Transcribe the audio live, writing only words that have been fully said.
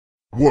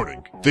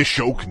Warning, this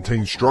show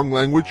contains strong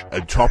language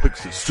and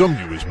topics that some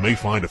viewers may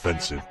find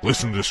offensive.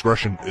 Listener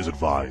discretion is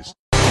advised.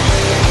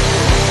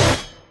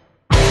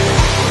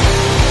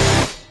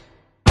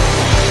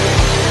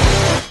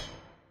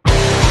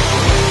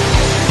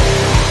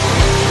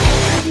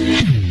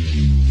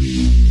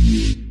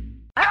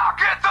 I'll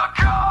get the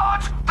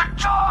cards, the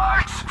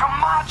charts from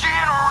my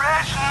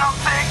generation. I'll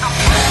take the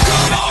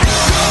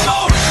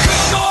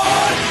come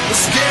on,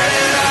 let's get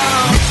it on.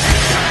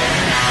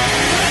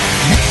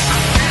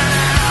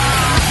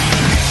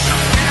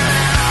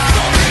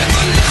 Don't get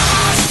the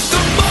lies,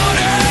 the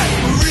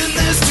money. We're in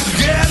this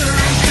together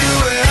and do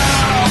it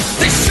all.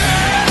 They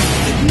said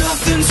that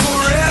nothing's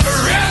forever,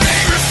 and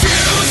they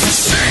refuse to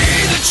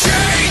see the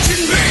change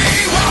in me.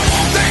 Why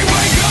won't they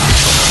wake up?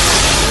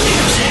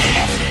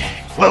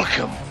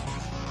 Welcome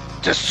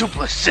to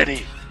Suplah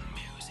City.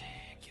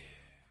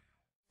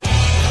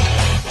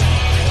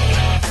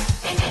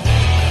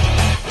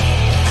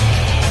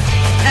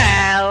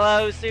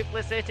 Hello,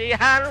 Suplah City,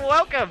 and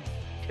welcome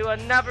to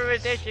another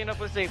edition of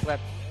the Suplah.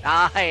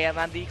 I am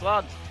Andy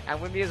Clods,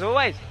 and with me as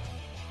always,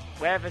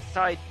 wherever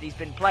side he's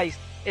been placed,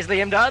 is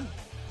Liam Dunn.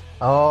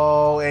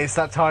 Oh, it's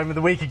that time of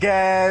the week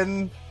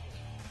again.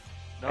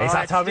 It's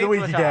that time of the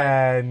week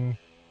again.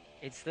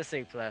 It's the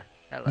Suplah.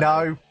 Hello.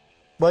 No.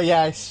 Well,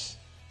 yes.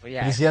 Well,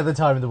 yeah. It's the other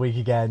time of the week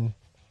again.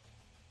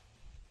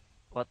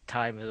 What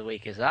time of the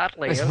week is that,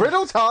 Liam? It's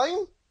riddle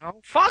time. Oh,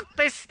 fuck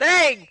this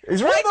thing!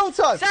 It's riddle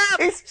time.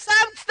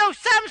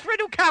 Sam's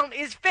riddle count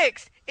is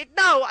fixed.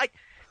 I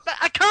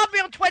can't be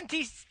on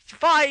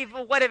 25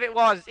 or whatever it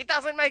was. It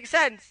doesn't make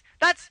sense.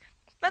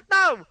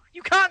 No,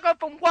 you can't go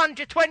from 1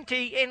 to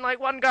 20 in like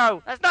one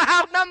go. That's not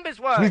how numbers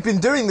work. We've been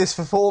doing this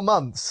for 4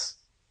 months.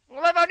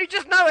 Well, I've only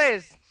just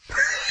noticed.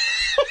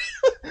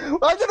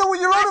 I don't know what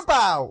you're on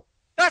about.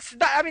 That's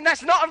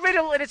not a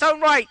riddle in its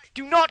own right.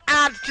 Do not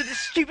add to the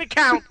stupid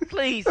count,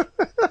 please.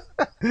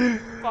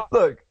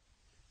 Look,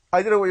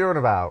 I don't know what you're on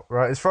about,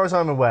 right? As far as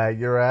I'm aware,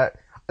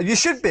 you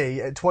should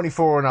be at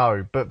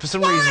 24-0, but for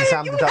some reason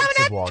Sam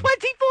deducted one.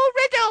 24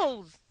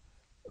 riddles!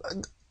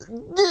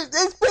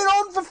 It's been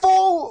on for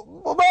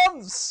 4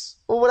 months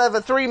or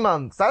whatever, 3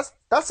 months.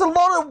 That's a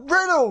lot of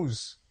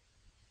riddles.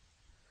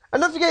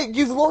 And don't forget,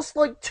 you've lost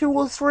like 2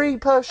 or 3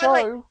 per show.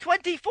 Like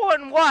 24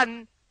 and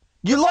 1.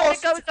 You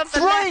lost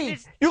 3.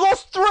 You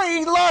lost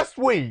 3 last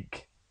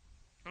week.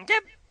 Yeah,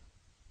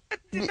 but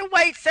the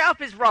way it's set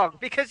up is wrong,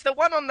 because the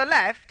one on the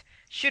left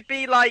should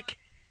be like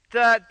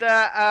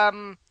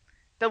the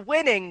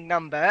winning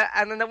number,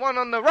 and then the one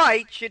on the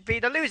right should be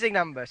the losing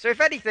number. So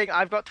if anything,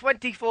 I've got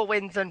 24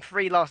 wins and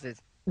 3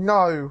 losses.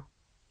 No.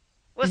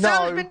 Well, No.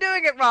 Sam's been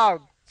doing it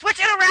wrong. Switch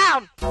it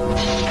around.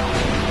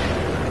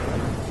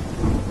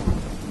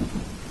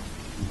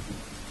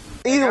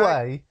 Either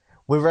way,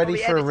 we're ready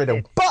Probably for a riddle.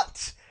 edited.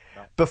 But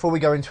before we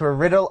go into a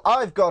riddle,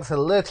 I've got a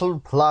little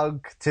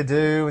plug to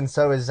do, and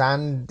so has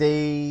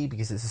Andy,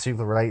 because it's a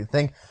super related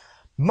thing.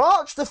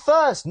 March the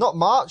 1st, not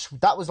March,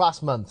 that was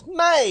last month.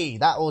 May,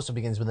 that also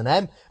begins with an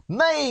M.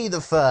 May the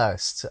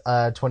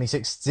 1st,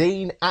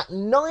 2016, at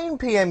 9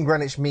 p.m.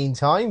 Greenwich Mean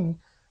Time,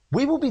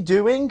 we will be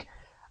doing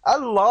a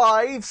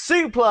live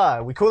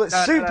Suplah. We call it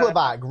Suplah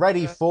Back,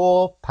 ready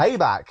for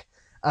payback,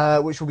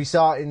 which will be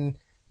starting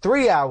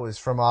 3 hours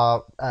from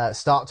our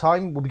start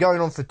time. We'll be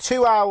going on for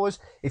 2 hours.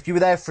 If you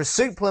were there for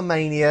Suplah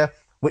Mania,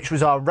 which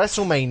was our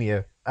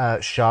WrestleMania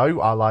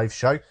show, our live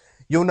show,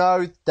 you'll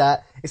know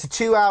that it's a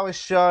 2-hour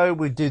show.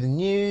 We do the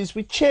news,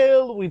 we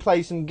chill, we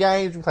play some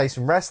games, we play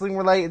some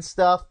wrestling-related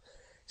stuff.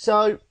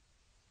 So,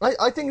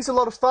 I think it's a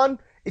lot of fun.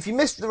 If you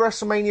missed the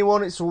WrestleMania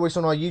one, it's always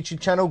on our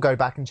YouTube channel. Go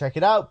back and check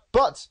it out.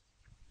 But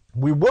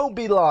we will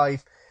be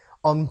live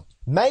on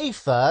May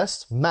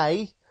 1st,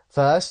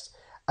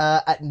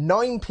 at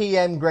 9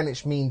 p.m.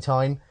 Greenwich Mean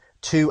Time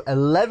to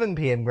 11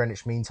 p.m.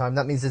 Greenwich Mean Time.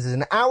 That means there's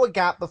an hour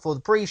gap before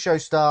the pre-show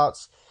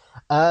starts.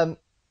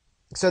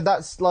 So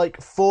that's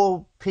like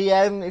 4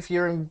 p.m. if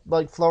you're in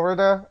like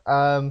Florida.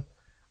 I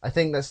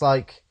think that's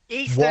like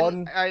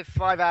Eastern,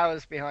 5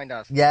 hours behind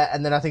us. Yeah,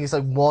 and then I think it's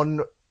like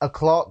 1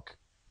 o'clock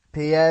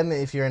p.m.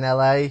 if you're in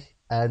LA.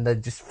 And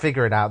then just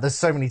figure it out. There's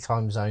so many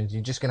time zones.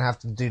 You're just going to have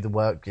to do the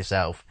work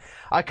yourself.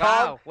 I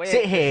can't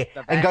sit here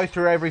and go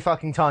through every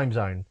fucking time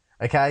zone.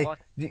 Okay? What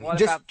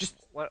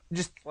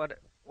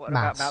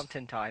about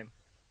mountain time?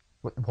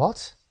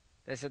 What?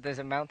 There's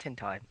a mountain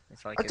time.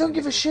 It's like I don't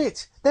give a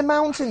shit. They're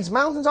mountains.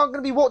 Mountains aren't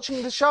going to be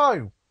watching the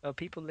show. Well,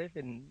 people live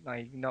in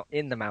not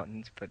in the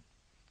mountains, but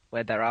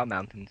where there are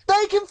mountains.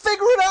 They can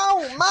figure it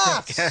out.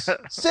 Maths.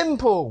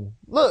 Simple.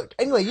 Look,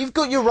 anyway, you've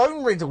got your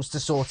own riddles to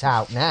sort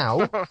out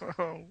now.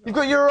 You've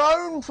got your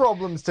own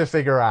problems to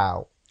figure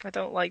out. I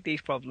don't like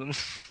these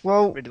problems.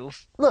 Well,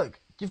 riddles. Look,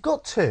 you've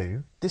got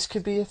 2. This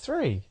could be a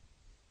 3.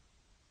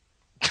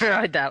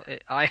 I doubt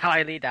it. I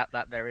highly doubt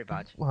that very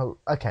much. Well,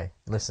 okay,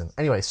 listen.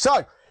 Anyway,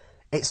 so,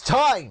 it's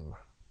time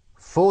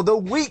for the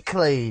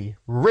weekly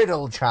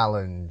riddle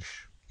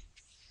challenge.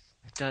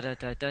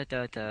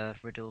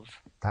 Riddles.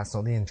 That's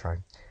not the intro.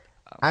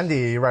 Oh.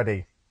 Andy, are you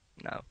ready?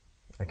 No.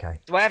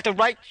 Okay. Do I have to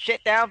write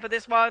shit down for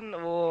this one,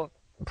 or...?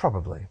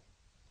 Probably.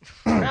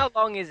 How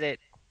long is it?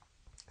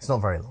 It's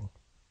not very long.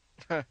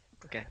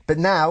 Okay. But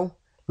now,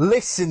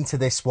 listen to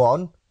this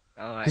one.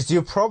 All right. Because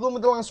your problem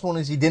with the last one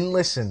is you didn't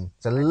listen.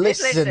 So Just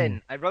listen.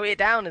 listen. I wrote it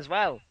down as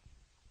well.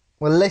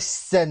 Well,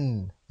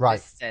 listen. Right.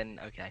 Listen.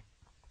 Okay.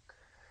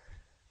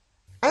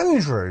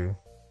 Andrew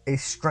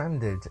is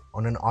stranded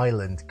on an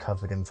island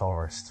covered in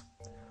forest.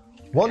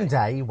 One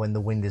day, when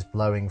the wind is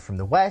blowing from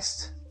the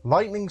west,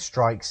 lightning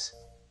strikes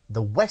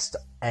the west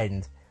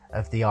end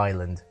of the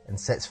island and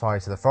sets fire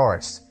to the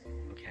forest.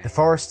 Okay. The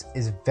forest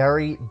is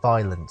very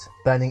violent,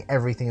 burning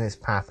everything in its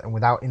path, and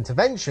without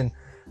intervention,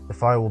 the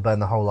fire will burn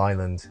the whole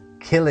island,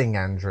 killing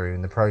Andrew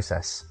in the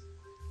process.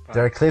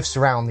 There are cliffs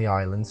around the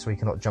island, so he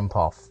cannot jump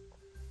off.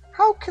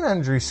 How can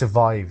Andrew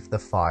survive the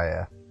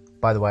fire?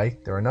 By the way,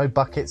 there are no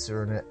buckets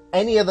or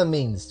any other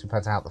means to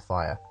put out the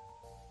fire.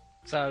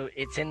 So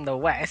it's in the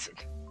west.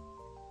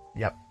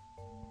 Yep.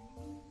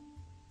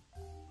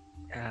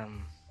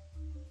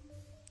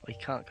 We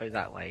can't go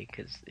that way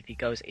because if he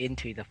goes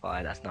into the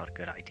fire, that's not a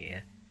good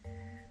idea.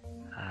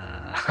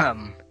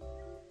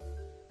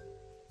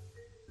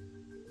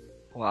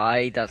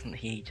 Why doesn't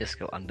he just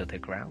go under the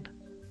ground?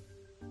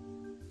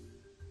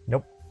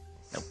 Nope.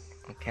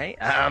 Okay.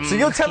 So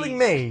you're telling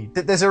me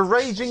that there's a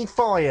raging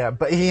fire,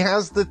 but he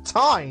has the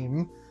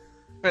time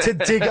to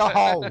dig a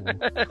hole,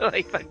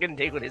 like fucking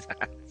dig with his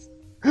hands.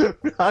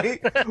 right?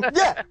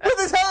 Yeah, with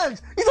his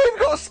hands. He's not even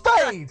got a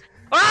spade.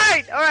 All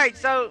right.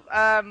 So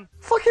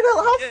Fucking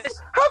hell!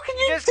 How can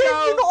you just dig?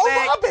 go You're not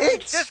where- a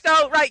rabbit. Just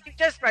go right.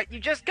 You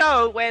just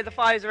go where the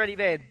fire's already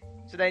been.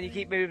 So then you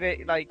keep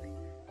moving,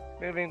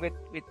 moving with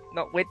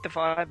not with the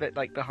fire, but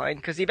like behind,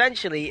 because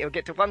eventually it'll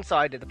get to one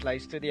side of the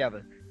place to the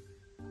other.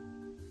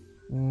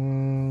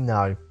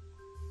 No,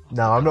 I'm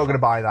not going to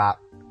buy that.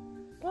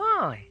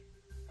 Why?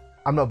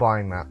 I'm not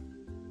buying that.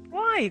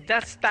 Why?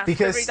 That's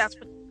Because that's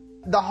what.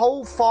 the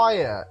whole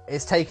fire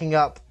is taking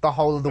up the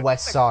whole of the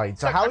west side.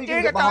 So Look, how are I'm you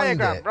going to doing get a behind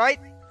diagram, it? right?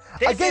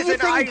 I get is you an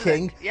thinking,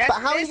 island. Yes, but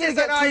how are you this going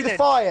to is get an through the island,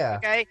 fire?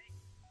 Okay.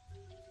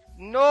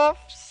 North,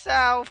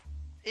 south,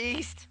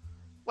 east,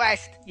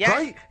 west. Yes.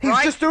 Right? He's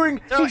right? just doing.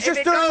 So he's if just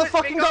it doing goes- the if it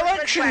fucking goes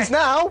directions west,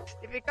 now.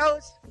 If it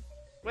goes,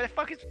 where the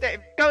fuck is if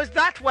it goes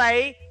that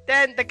way,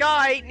 then the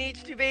guy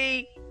needs to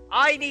be.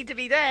 I need to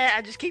be there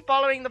and just keep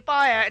following the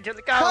fire until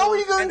it goes. How are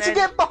you going and to then-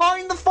 get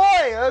behind the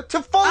fire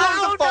to follow I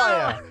the don't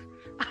fire? know.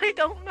 I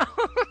don't know.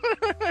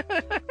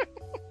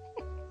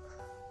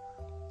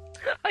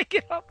 I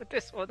give up with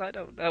this one. I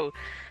don't know.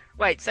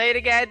 Wait, say it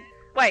again.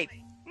 Wait,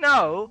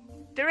 no,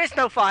 there is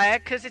no fire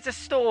because it's a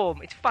storm.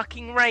 It's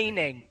fucking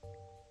raining.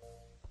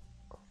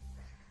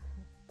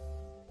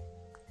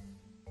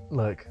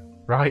 Look,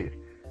 right?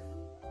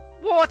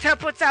 Water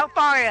puts out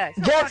fire. It's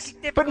not Yes,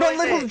 fucking but difficult, not is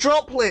little it?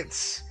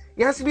 droplets.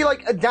 It has to be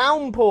like a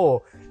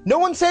downpour. No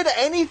one said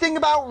anything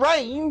about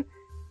rain.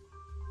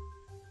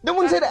 No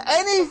one said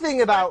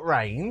anything about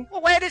rain.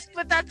 Well,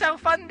 but that's how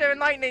thunder and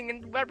lightning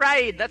and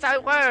rain. That's how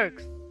it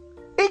works.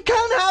 It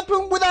can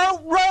happen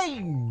without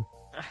rain.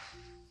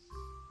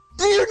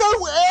 Do you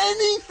know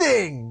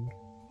anything?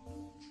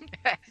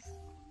 Yes.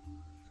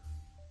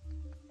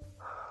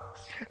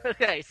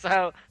 Okay,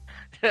 so.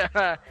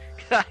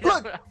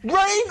 Look,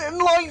 rain and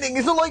lightning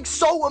isn't like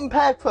salt and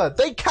pepper.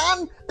 They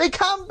can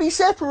be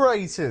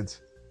separated.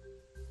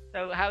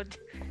 So how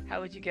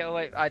would you get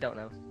away? I don't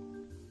know.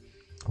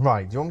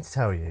 Right, do you want me to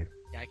tell you?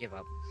 Yeah, I give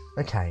up.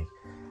 Okay.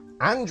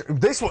 Andrew,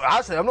 this one,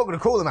 actually, I'm not going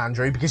to call him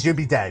Andrew because you'd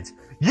be dead.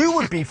 You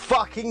would be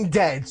fucking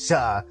dead,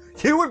 sir.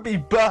 You would be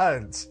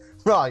burnt.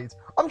 Right,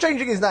 I'm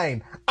changing his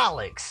name.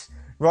 Alex.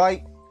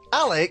 Right?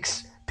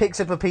 Alex picks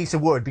up a piece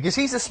of wood because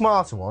he's the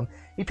smarter one.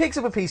 He picks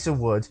up a piece of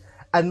wood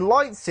and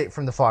lights it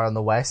from the fire on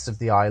the west of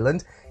the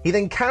island. He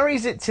then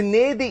carries it to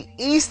near the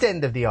east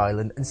end of the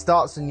island and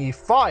starts a new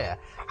fire.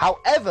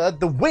 However,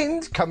 the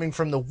wind coming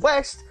from the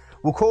west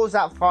will cause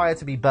that fire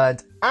to be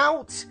burnt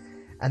out,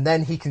 and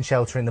then he can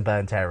shelter in the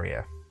burnt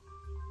area.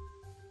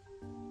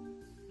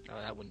 Oh,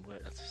 that wouldn't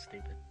work. That's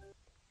stupid.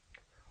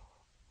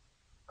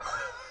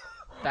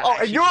 Oh,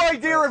 and your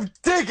idea of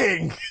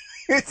digging!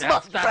 It's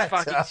much that's better.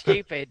 fucking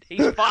stupid.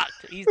 He's fucked.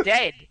 He's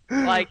dead.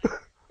 Like,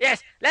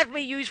 yes, let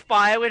me use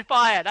fire with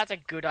fire. That's a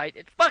good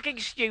idea. It's fucking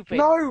stupid.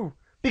 No,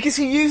 because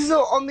he uses it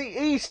on the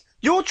east.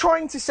 You're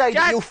trying to say that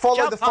Just you'll follow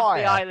jump the off the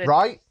fire, island.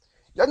 right?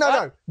 No.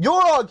 What?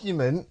 Your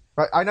argument,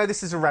 right? I know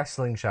this is a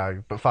wrestling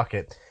show, but fuck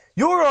it.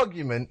 Your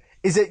argument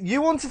is that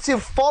you wanted to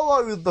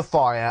follow the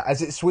fire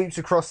as it sweeps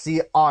across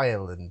the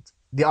island.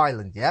 The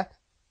island, yeah?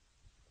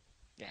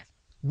 Yes.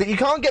 But you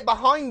can't get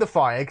behind the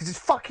fire because it's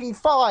fucking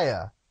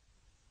fire.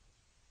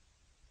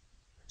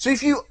 So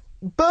if you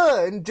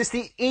burn just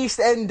the east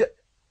end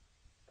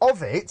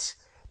of it,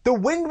 the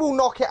wind will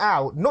knock it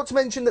out. Not to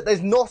mention that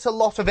there's not a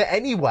lot of it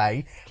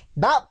anyway.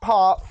 That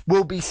part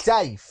will be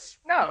safe.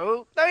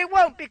 No, it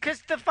won't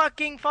because the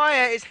fucking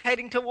fire is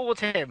heading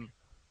towards him.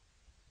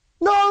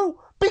 No,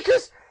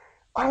 because...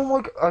 Oh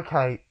my god,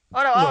 okay.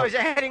 Oh no, Look. is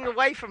it heading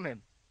away from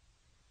him?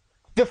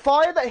 The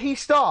fire that he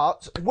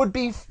starts would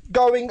be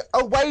going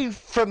away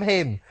from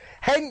him.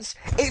 Hence,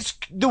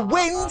 the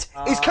wind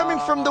is coming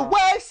from the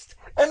west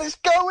and it's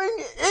going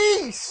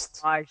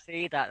east. I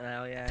see that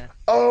now, yeah.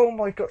 Oh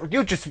my god,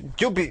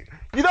 you'll be,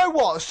 you know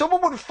what?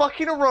 Someone would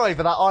fucking arrive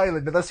at that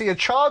island and they'll see a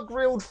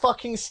char-grilled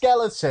fucking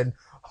skeleton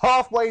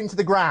halfway into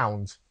the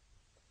ground.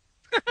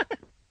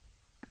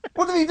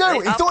 What did he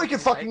do? He thought he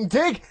could fucking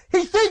dig.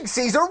 He thinks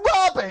he's a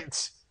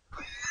rabbit.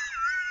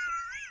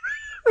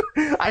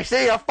 I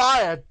see you're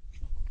fired.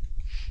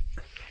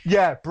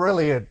 Yeah,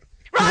 brilliant.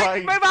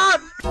 Right, Great. move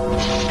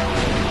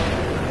on!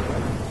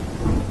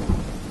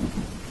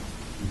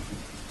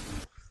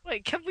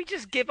 Wait, can we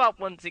just give up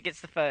once it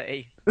gets to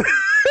 30?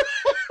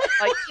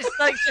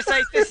 just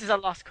say this is a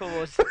lost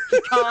cause. He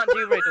can't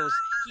do riddles.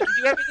 He can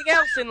do everything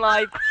else in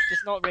life,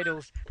 just not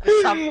riddles. For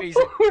some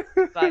reason.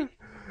 Like,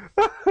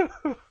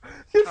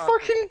 You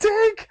fucking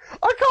dig!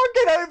 I can't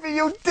get over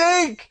your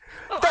dig!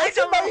 That's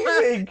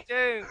amazing!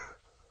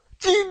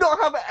 Do you not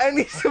have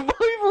any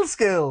survival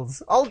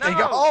skills? I'll dig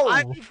a hole!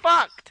 I'd be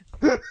fucked!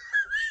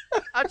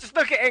 I'll just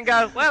look at it and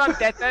go, well, I'm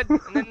dead then.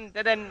 And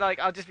then like,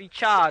 I'll just be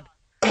charred.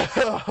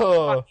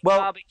 Well,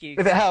 Barbecue.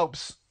 if it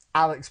helps,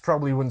 Alex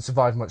probably wouldn't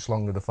survive much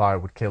longer. The fire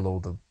would kill all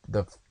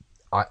the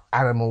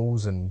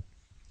animals and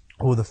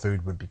all the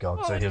food would be gone.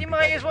 Well, so he'll you be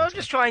might dead as well eventually.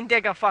 just try and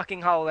dig a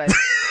fucking hole then.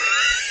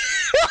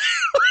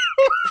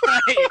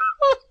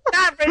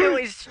 That riddle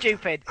is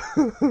stupid.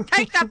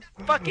 Take that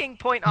fucking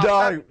point off.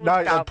 No,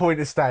 that point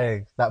is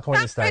staying. That point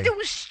is That staying. riddle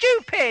was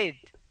stupid.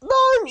 No,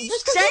 He's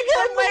just because dead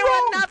you're one way getting or them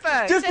wrong.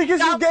 another. Just It's a because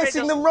you're dumb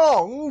guessing riddle. them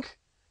wrong.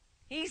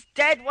 He's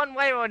dead one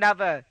way or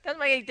another. Doesn't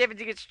make any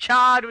difference if he gets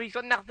charred or he's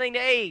got nothing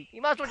to eat.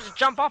 You might as well just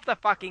jump off the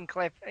fucking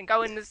cliff and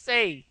go in the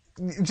sea.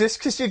 Just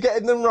because you're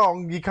getting them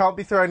wrong, you can't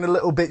be throwing a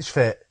little bitch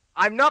fit.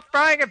 I'm not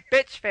throwing a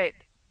bitch fit.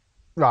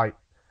 Right.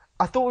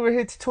 I thought we were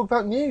here to talk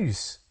about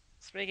news.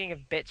 Speaking of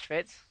bitch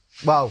fits.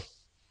 Well,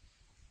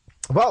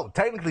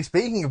 technically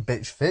speaking of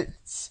bitch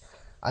fits,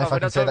 if we're I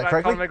can not say that talking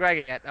correctly. about Conor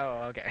McGregor yet. Oh,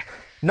 okay.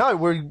 No,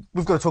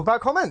 we've got to talk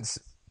about comments.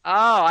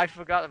 Oh, I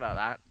forgot about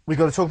that. We've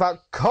got to talk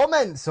about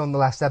comments on the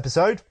last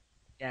episode.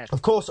 Yes.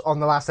 Of course, on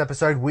the last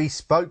episode, we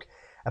spoke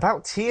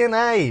about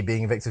TNA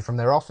being evicted from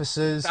their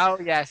offices. Oh,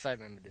 yes, I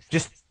remember this.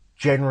 Just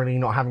generally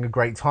not having a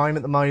great time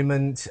at the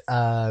moment.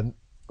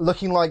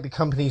 Looking like the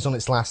company's on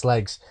its last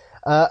legs.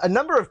 A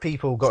number of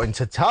people got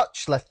into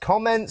touch, left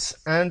comments,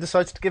 and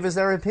decided to give us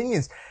their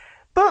opinions.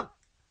 But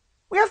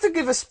we have to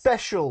give a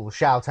special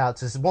shout out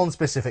to one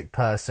specific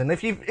person.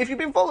 If you've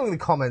been following the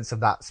comments of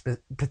that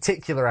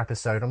particular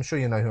episode, I'm sure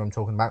you know who I'm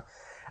talking about.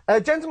 A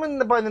gentleman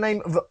by the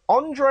name of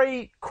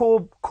Andre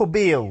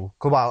Corbeil.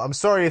 I'm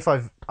sorry if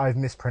I've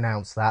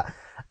mispronounced that.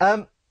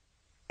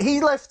 He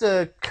left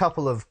a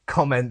couple of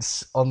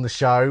comments on the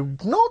show,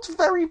 not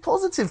very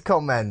positive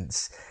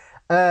comments.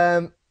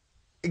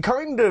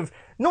 Kind of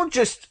not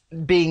just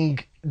being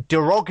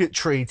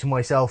derogatory to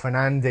myself and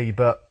Andy,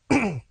 but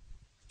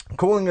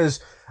calling us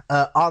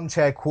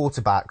armchair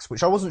quarterbacks,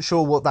 which I wasn't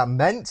sure what that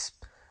meant.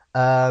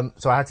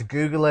 So I had to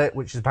Google it,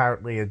 which is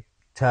apparently a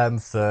term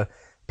for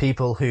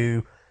people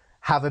who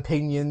have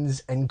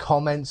opinions and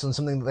comments on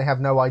something that they have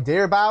no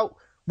idea about,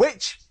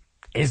 which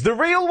is the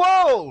real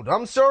world.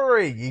 I'm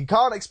sorry. You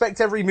can't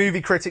expect every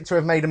movie critic to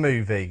have made a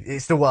movie.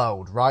 It's the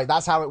world, right?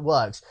 That's how it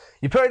works.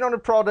 You put it on a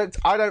product,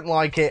 I don't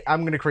like it,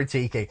 I'm going to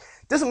critique it.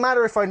 Doesn't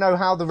matter if I know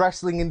how the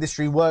wrestling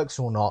industry works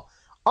or not.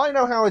 I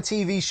know how a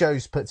TV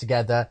show's put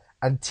together,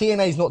 and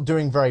TNA's not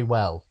doing very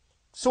well.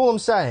 That's all I'm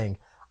saying.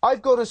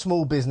 I've got a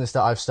small business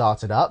that I've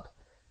started up.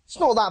 It's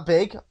not that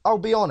big, I'll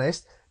be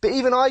honest, but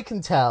even I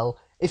can tell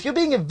if you're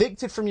being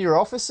evicted from your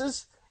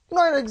offices,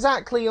 you're not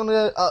exactly on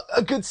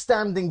a good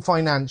standing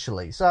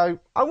financially. So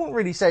I wouldn't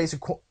really say it's an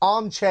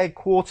armchair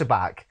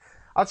quarterback.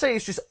 I'd say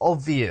it's just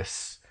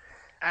obvious.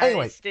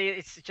 Anyway,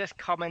 it's just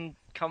common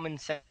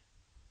sense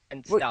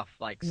and Well, stuff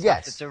like stuff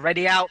yes. that's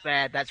already out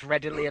there, that's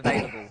readily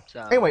available.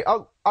 So Anyway,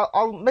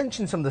 I'll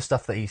mention some of the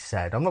stuff that he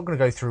said. I'm not going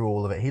to go through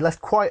all of it. He left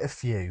quite a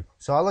few,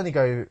 so I'll only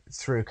go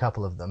through a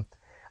couple of them.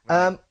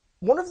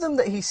 One of them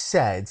that he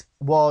said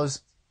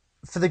was,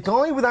 for the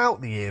guy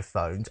without the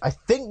earphones, I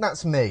think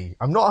that's me.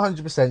 I'm not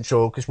 100%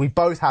 sure, because we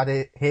both had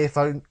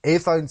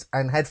earphones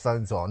and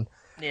headphones on.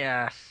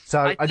 yeah. So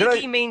I don't think know.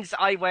 he means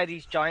I wear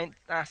these giant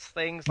ass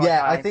things. Like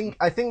Yeah, I think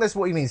that's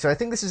what he means. So I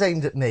think this is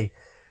aimed at me.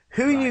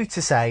 Who are you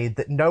to say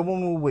that no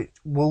one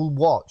will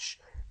watch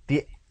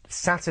the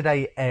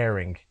Saturday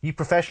airing? You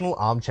professional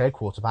armchair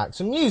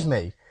quarterbacks, amuse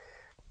me.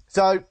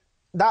 So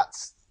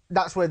that's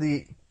where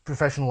the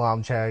professional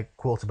armchair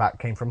quarterback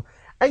came from.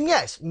 And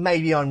yes,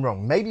 maybe I'm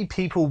wrong. Maybe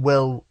people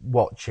will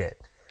watch it.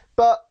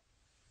 But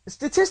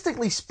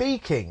statistically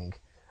speaking,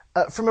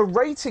 from a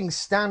rating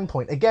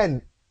standpoint,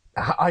 again,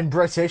 I'm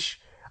British.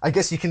 I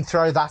guess you can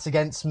throw that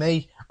against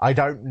me. I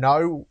don't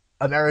know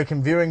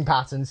American viewing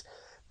patterns.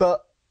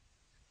 But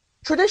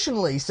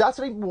traditionally,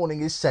 Saturday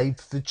morning is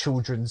saved for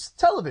children's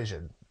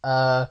television.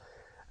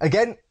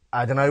 Again,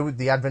 I don't know, with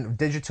the advent of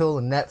digital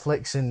and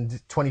Netflix and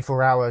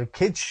 24-hour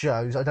kids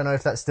shows, I don't know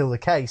if that's still the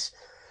case.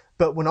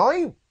 But when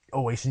I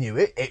always knew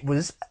it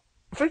was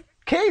for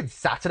kids.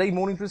 Saturday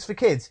mornings was for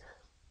kids.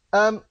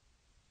 I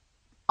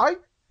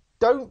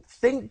don't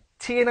think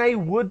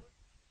TNA would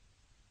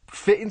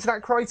fit into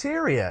that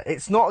criteria.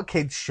 It's not a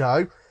kids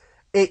show.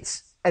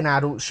 It's an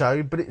adult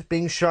show, but it's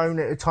being shown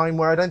at a time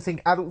where I don't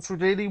think adults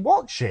would really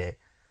watch it.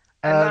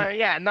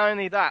 And not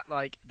only that,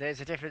 like,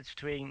 there's a difference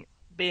between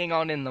being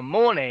on in the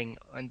morning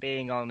and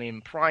being on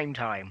in prime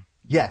time.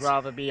 Yes, You'd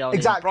rather be on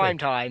in prime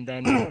time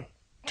than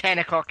 10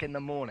 o'clock in the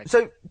morning.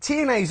 So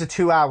TNA is a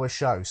 2-hour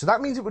show, so that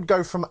means it would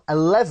go from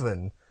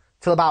 11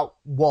 till about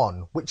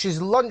 1, which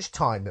is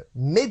lunchtime,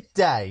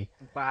 midday.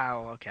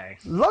 Wow, okay.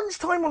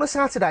 Lunchtime on a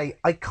Saturday,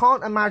 I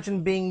can't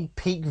imagine being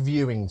peak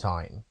viewing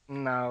time.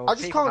 No, I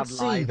just can't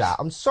see that.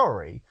 I'm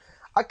sorry.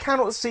 I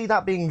cannot see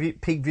that being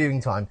peak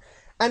viewing time.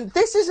 And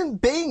this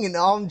isn't being an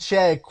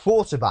armchair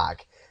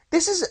quarterback.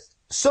 This is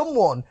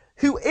someone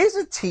who is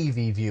a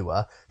TV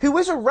viewer, who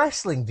is a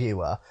wrestling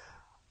viewer.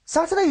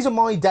 Saturdays are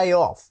my day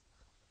off.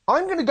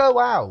 I'm going to go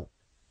out.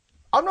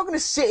 I'm not going to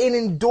sit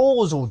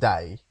indoors all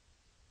day.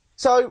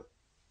 So,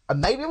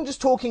 and maybe I'm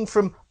just talking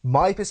from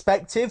my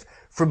perspective,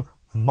 from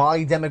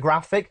my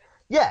demographic.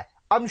 Yeah,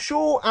 I'm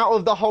sure out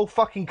of the whole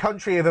fucking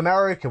country of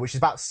America, which is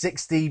about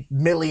 60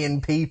 million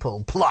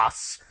people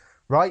plus,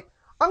 right?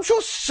 I'm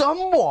sure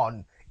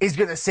someone is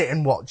going to sit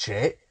and watch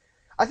it.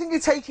 I think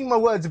you're taking my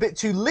words a bit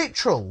too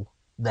literal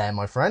there,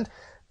 my friend.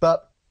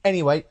 But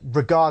anyway,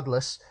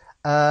 regardless,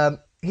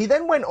 he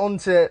then went on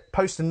to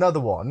post another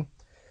one.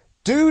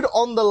 Dude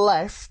on the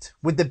left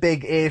with the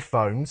big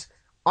earphones.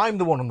 I'm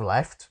the one on the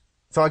left.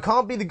 So I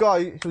can't be the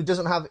guy who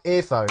doesn't have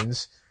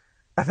earphones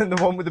and then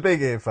the one with the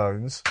big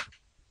earphones.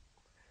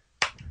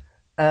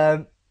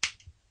 Dude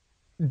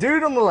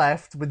on the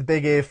left with the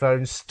big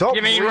earphones. Stop.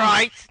 You mean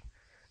right?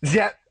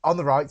 Yeah, on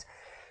the right.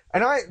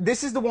 And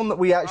this is the one that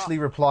we actually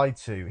replied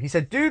to. He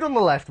said, dude on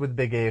the left with the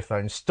big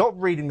earphones, stop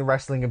reading the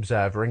Wrestling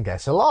Observer and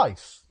get a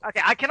life.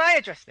 Okay, can I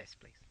address this,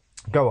 please?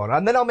 Go on.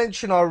 And then I'll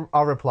mention our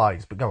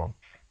replies, but go on.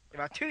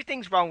 There are two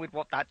things wrong with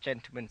what that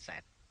gentleman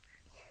said.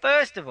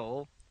 First of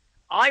all,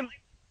 I'm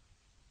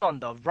on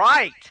the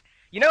right.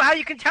 You know how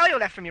you can tell your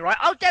left from your right?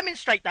 I'll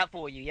demonstrate that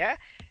for you, yeah?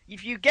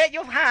 If you get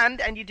your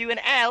hand and you do an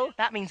L,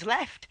 that means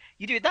left.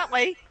 You do it that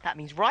way, that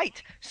means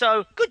right.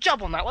 So, good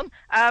job on that one.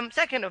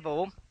 Second of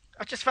all,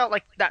 I just felt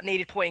like that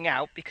needed pointing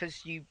out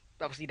because you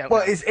obviously don't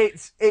know.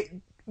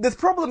 The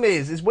problem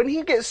is when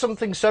he gets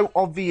something so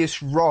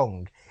obvious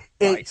wrong,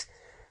 Right.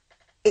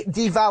 It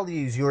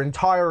devalues your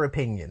entire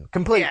opinion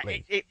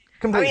completely. Yeah,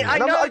 completely. I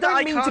mean, I know I don't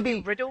that mean I can't to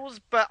be do riddles,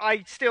 but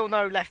I still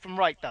know left from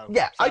right, though.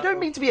 Yeah, so... I don't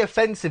mean to be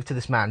offensive to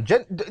this man.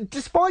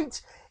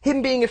 Despite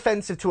him being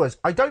offensive to us,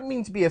 I don't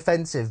mean to be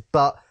offensive,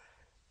 but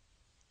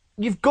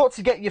you've got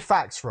to get your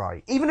facts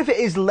right. Even if it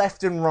is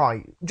left and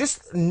right.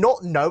 Just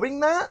not knowing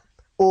that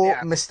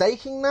or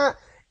mistaking that,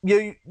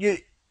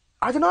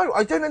 I don't know.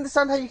 I don't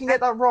understand how you can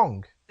get that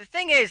wrong. The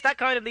thing is, that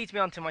kind of leads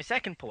me on to my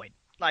second point.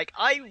 Like,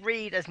 I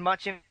read as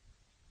much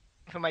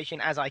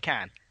information as I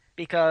can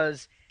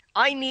because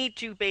I need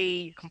to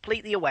be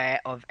completely aware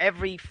of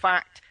every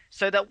fact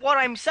so that what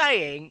I'm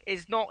saying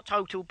is not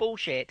total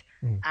bullshit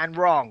and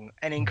wrong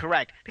and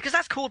incorrect. Because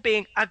that's called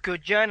being a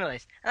good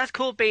journalist. And that's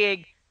called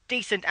being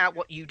decent at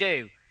what you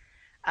do.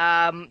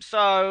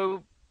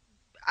 So,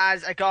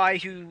 as a guy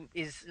who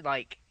is,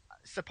 like,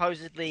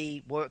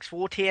 supposedly works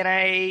for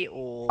TNA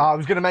or... I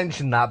was going to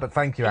mention that, but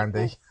thank you,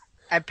 Andy.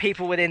 And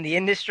people within the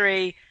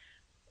industry...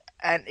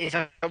 and is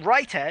a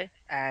writer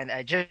and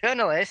a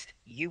journalist,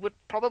 you would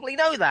probably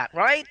know that,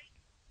 right?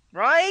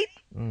 Right?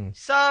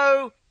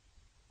 So,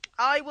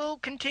 I will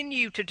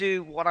continue to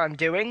do what I'm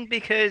doing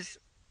because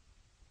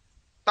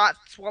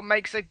that's what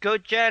makes a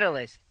good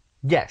journalist.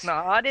 Yes.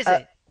 Not hard, is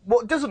it?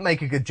 What doesn't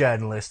make a good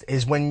journalist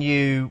is when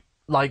you,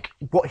 like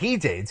what he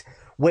did,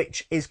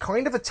 which is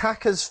kind of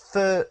attack us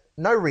for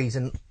no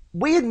reason.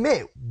 We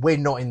admit we're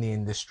not in the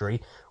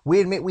industry.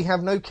 We admit we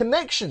have no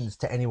connections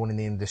to anyone in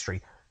the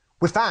industry.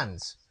 We're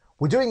fans.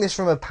 We're doing this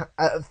from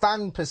a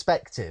fan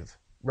perspective,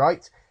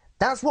 right?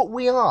 That's what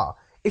we are.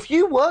 If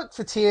you work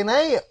for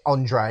TNA,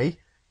 Andre,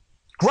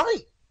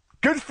 great.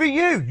 Good for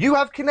you. You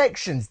have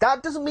connections.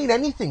 That doesn't mean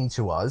anything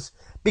to us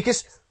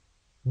because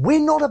we're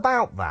not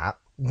about that.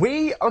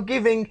 We are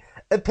giving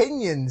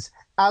opinions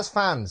as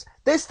fans.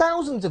 There's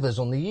thousands of us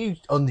on the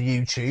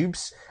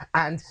YouTubes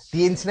and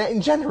the internet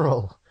in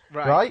general,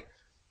 right?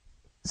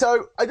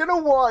 So I don't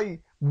know why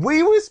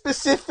we were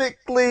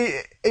specifically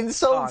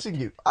insulting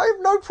you. I have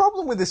no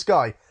problem with this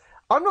guy.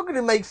 I'm not going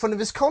to make fun of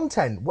his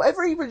content.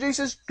 Whatever he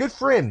produces, good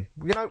for him.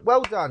 You know,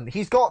 well done.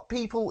 He's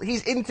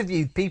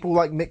interviewed people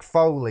like Mick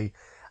Foley,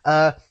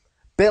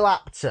 Bill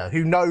Apter,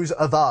 who knows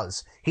of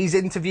us. He's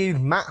interviewed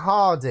Matt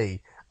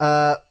Hardy,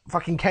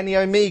 fucking Kenny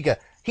Omega.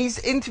 He's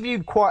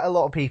interviewed quite a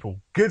lot of people.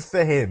 Good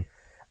for him.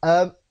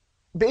 But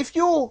if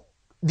you're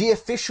the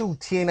official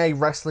TNA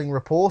wrestling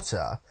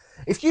reporter,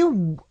 if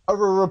you are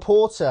a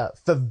reporter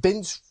for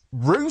Vince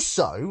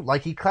Russo,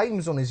 like he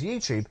claims on his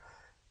YouTube,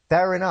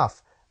 fair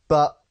enough.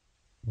 But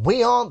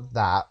we aren't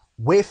that.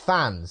 We're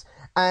fans.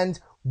 And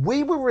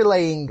we were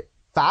relaying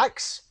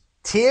facts.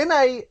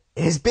 TNA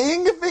is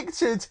being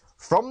evicted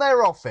from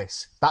their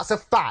office. That's a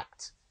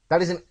fact.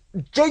 That is a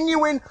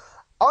genuine,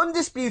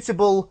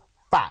 undisputable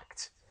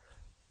fact.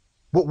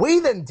 What we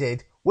then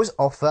did was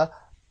offer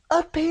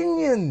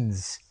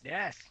opinions.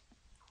 Yes.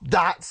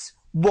 That's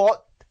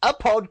what a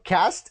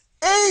podcast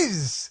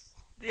is.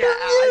 Yeah,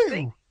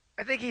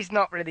 I think he's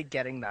not really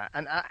getting that.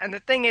 And the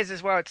thing is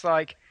as well, it's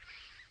like,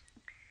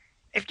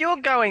 if you're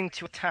going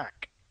to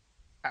attack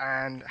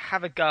and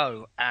have a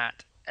go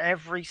at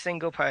every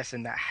single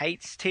person that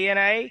hates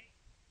TNA,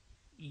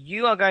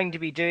 you are going to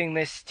be doing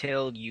this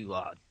till you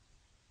are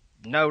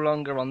no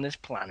longer on this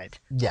planet.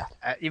 Yeah.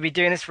 You'll be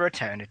doing this for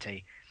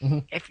eternity. Mm-hmm.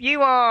 If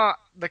you are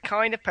the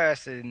kind of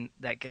person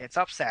that gets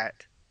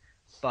upset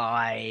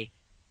by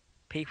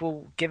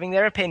people giving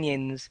their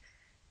opinions,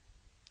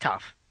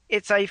 tough.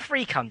 It's a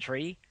free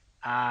country,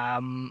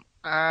 and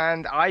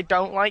I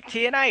don't like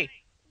TNA.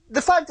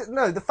 The fact of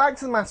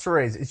the matter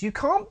is you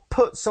can't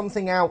put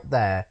something out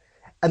there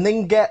and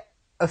then get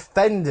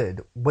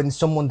offended when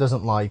someone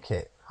doesn't like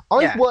it.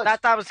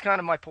 That was kind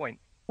of my point.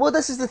 Well,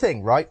 this is the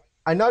thing, right?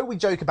 I know we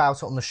joke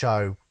about it on the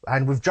show,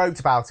 and we've joked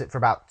about it for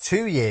about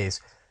 2 years.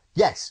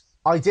 Yes,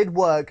 I did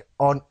work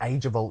on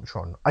Age of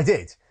Ultron. I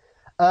did.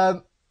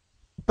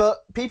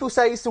 But people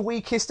say it's the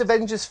weakest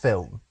Avengers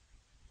film.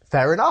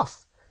 Fair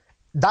enough.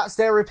 That's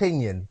their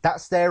opinion.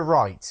 That's their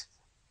right.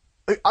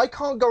 I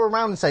can't go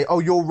around and say, oh,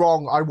 you're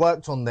wrong, I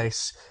worked on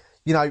this.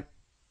 You know,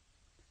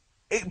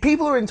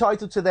 people are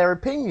entitled to their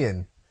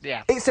opinion.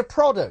 Yeah. It's a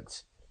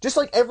product. Just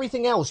like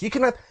everything else. You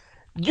can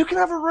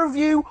have a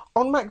review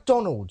on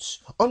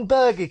McDonald's, on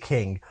Burger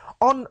King,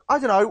 on, I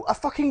don't know, a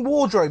fucking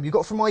wardrobe you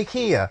got from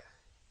IKEA.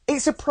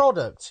 It's a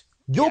product.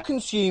 You're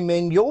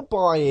consuming, you're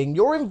buying,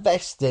 you're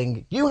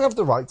investing. You have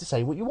the right to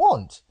say what you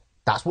want.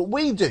 That's what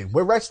we do.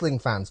 We're wrestling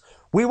fans.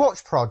 We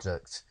watch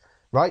products,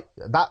 right?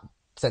 That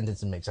sentence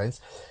didn't make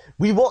sense.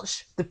 We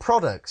watch the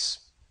products.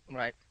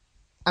 Right.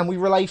 And we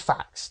relay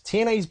facts.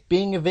 TNA's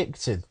being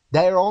evicted.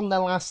 They're on their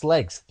last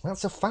legs.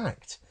 That's a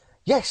fact.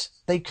 Yes,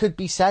 they could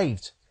be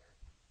saved,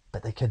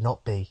 but they could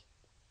not be.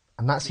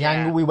 And that's the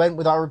angle we went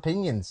with our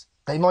opinions.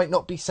 They might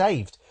not be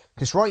saved.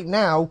 Because right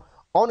now,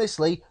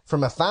 honestly,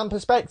 from a fan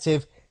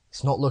perspective,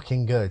 it's not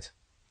looking good.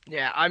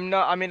 Yeah, I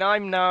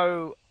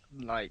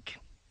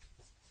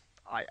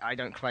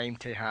don't claim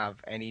to have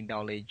any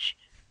knowledge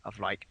of,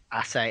 like,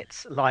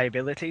 assets,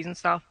 liabilities and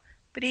stuff.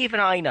 But even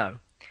I know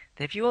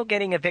that if you're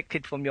getting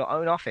evicted from your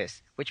own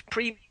office, which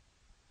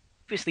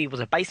previously was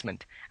a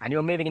basement, and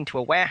you're moving into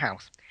a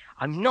warehouse,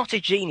 I'm not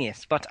a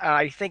genius, but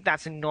I think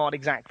that's not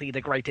exactly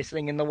the greatest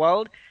thing in the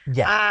world.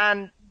 Yeah.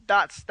 And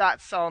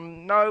that's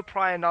on no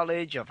prior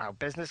knowledge of how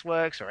business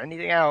works or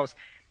anything else.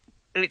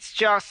 It's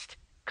just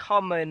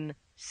common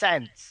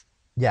sense.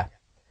 Yeah.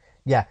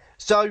 Yeah.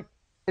 So,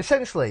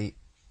 essentially,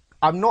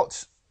 I am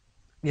not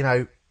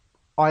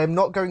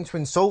going to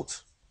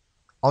insult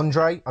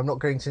Andre. I'm not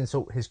going to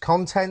insult his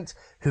content,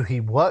 who he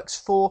works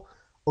for,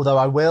 although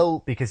I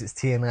will because it's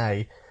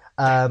TNA,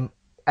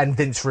 and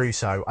Vince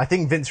Russo. I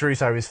think Vince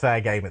Russo is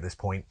fair game at this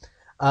point.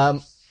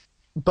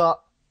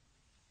 But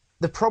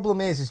the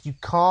problem is you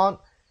can't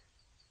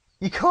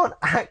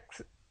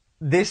act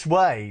this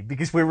way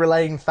because we're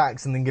relaying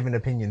facts and then giving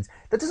opinions.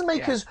 That doesn't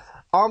make us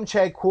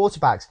armchair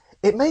quarterbacks.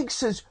 It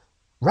makes us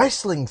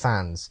wrestling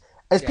fans.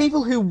 As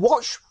people who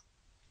watch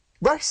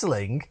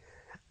wrestling,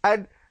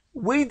 and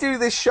we do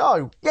this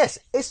show. Yes,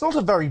 it's not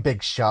a very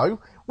big show.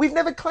 We've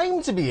never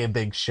claimed to be a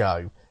big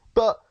show.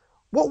 But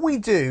what we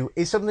do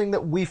is something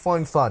that we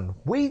find fun.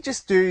 We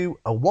just do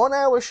a 1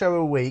 hour show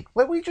a week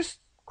where we just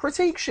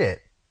critique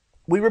shit.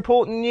 We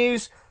report the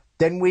news,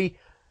 then we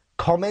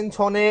comment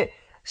on it,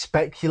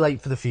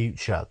 speculate for the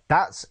future.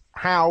 That's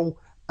how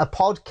a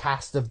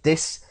podcast of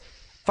this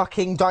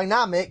fucking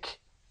dynamic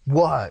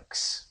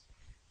works.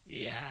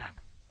 Yeah.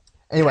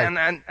 Anyway.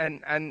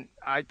 And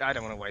I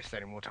don't want to waste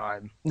any more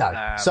time.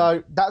 No.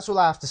 So that's all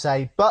I have to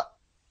say. But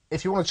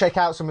if you want to check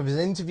out some of his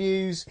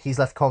interviews, he's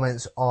left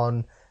comments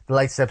on the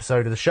latest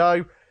episode of the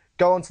show.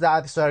 Go on to that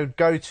episode,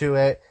 go to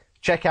it,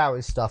 check out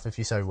his stuff if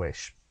you so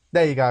wish.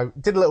 There you go.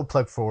 Did a little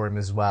plug for him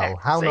as well.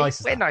 How nice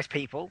is that? We're nice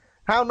people.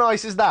 How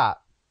nice is that?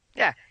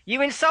 Yeah.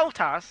 You insult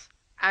us,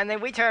 and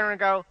then we turn around and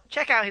go,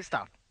 check out his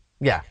stuff.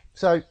 Yeah.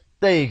 So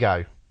there you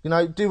go. You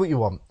know, do what you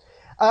want.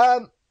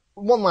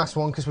 One last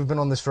one, because we've been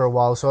on this for a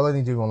while, so I'll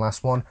only do one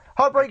last one.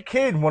 Heartbreak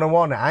Kid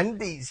 101,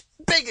 Andy's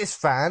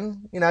biggest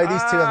fan. You know,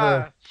 these two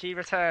have she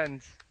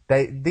returns.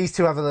 These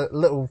two have a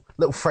little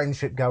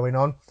friendship going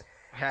on.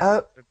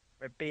 Yeah,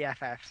 we're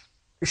BFFs.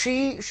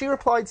 She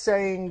replied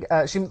saying,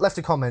 she left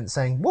a comment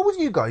saying, what would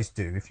you guys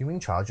do if you were in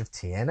charge of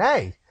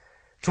TNA?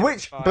 To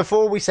which,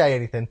 before we say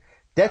anything,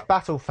 Death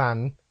Battle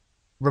fan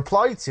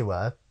replied to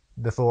her,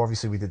 before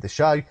obviously we did the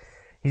show,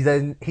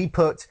 he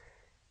put,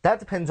 that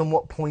depends on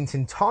what point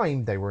in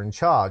time they were in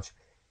charge.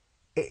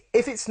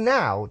 If it's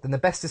now, then the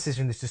best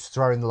decision is just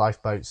throw in the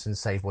lifeboats and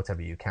save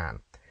whatever you can.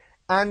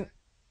 And,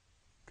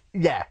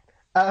 yeah.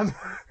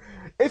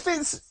 If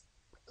it's...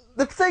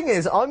 The thing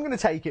is, I'm going to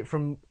take it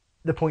from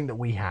the point that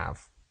we have,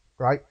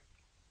 right?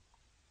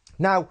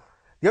 Now,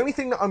 the only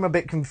thing that I'm a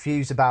bit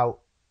confused about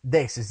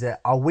this is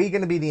that, are we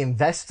going to be the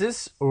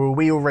investors, or are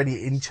we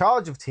already in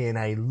charge of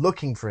TNA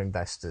looking for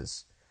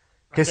investors?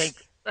 Because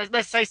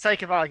let's say,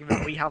 sake of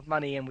argument, we have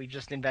money and we've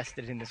just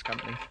invested in this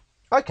company.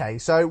 Okay,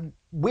 so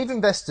we've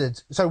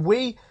invested. So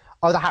we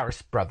are the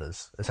Harris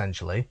brothers,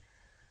 essentially.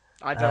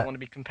 I don't want to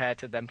be compared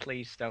to them.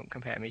 Please don't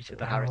compare me to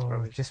the Harris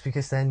brothers. Just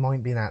because they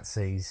might be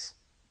Nazis.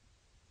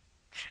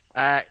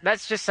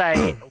 Let's just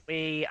say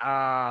we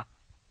are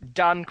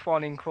Dun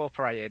Quan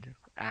Incorporated,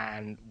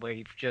 and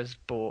we've just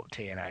bought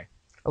TNA.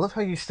 I love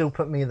how you still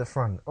put me at the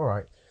front. All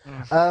right.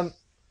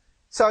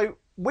 So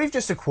we've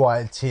just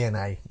acquired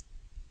TNA.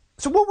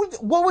 So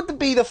what would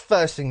be the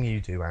first thing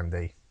you do,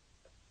 Andy?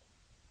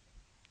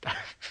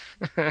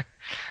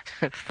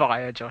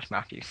 Fire Josh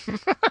Matthews.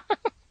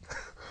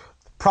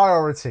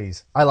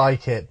 Priorities. I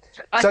like it.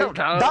 I don't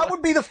know. That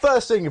would be the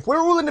first thing. If we're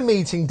all in a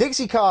meeting,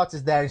 Dixie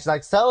Carter's there, and she's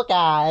like, "So,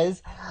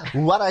 guys,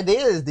 what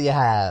ideas do you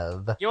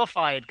have?" You're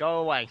fired.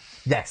 Go away.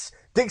 Yes,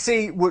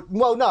 Dixie would.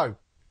 Well, no,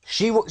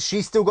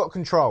 she's still got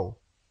control.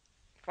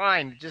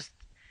 Fine. Just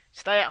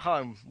stay at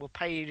home. We'll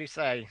pay you to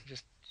stay.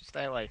 Just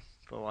stay away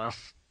for a while.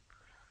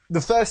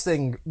 The first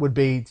thing would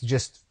be to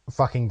just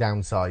fucking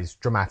downsize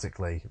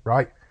dramatically,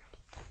 right?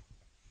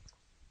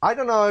 I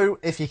don't know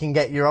if you can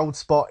get your old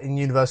spot in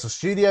Universal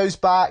Studios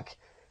back,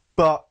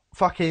 but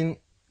fucking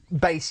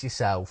base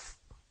yourself.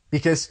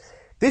 Because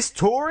this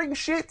touring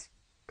shit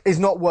is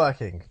not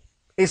working.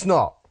 It's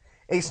not.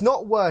 It's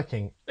not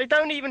working. They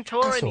don't even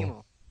tour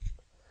anymore.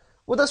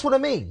 Well, that's what I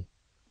mean,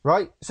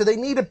 right? So they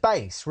need a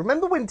base.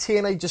 Remember when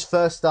TNA just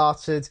first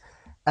started?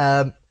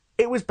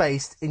 It was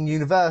based in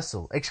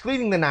Universal.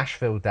 Excluding the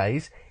Nashville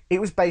days,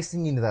 it was based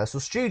in Universal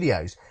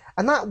Studios.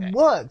 And that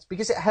worked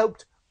because it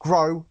helped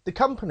grow the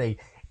company.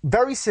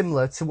 Very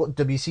similar to what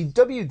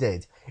WCW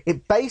did.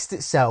 It based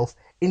itself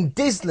in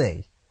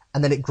Disney,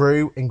 and then it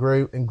grew and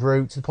grew and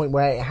grew to the point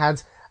where it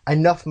had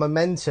enough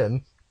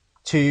momentum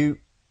to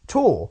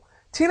tour.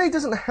 TNA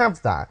doesn't have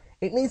that.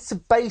 It needs to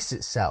base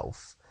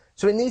itself.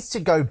 So it needs to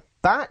go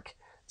back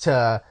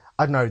to,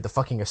 I don't know, the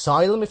fucking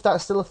Asylum, if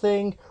that's still a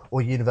thing,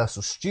 or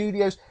Universal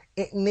Studios.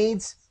 It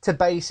needs to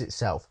base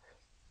itself.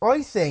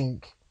 I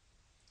think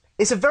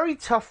it's a very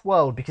tough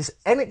world because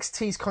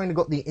NXT's kind of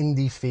got the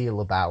indie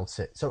feel about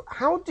it. So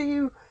how do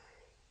you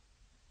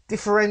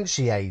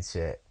differentiate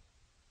it?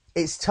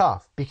 It's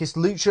tough because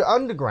Lucha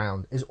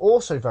Underground is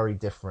also very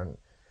different.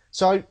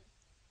 So,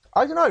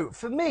 I don't know.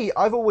 For me,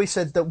 I've always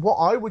said that what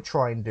I would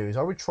try and do is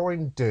I would try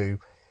and do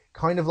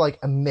kind of like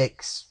a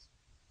mix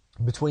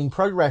between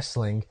pro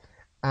wrestling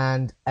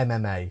and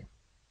MMA,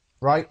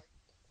 right?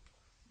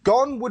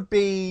 Gone would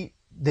be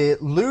the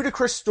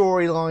ludicrous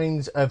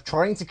storylines of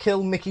trying to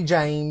kill Mickey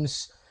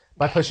James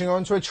by pushing her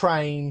onto a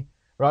train,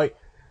 right?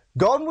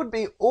 Gone would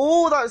be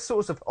all that sort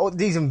of stuff. Oh,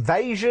 these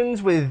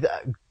invasions with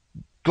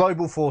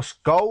Global Force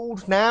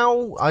Gold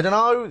now. I don't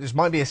know. This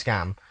might be a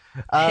scam.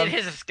 It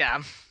is a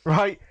scam.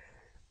 Right?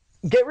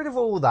 Get rid of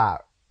all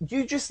that.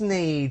 You just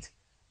need...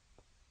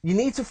 You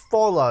need to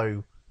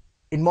follow,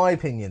 in my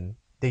opinion,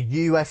 the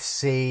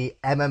UFC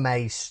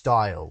MMA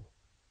style.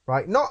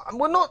 Right?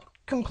 Not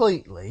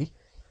completely...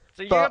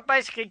 So you're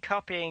basically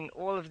copying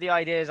all of the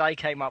ideas I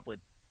came up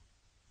with.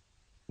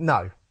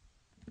 No.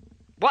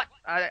 What?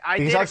 I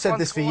Because did I've said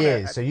this for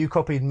years, so you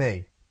copied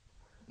me.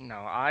 No,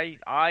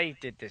 I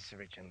did this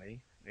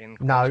originally.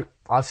 No,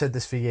 I've said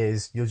this for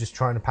years. You're just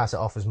trying to pass it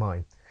off as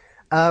mine.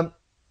 You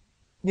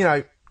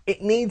know,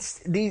 it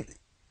needs...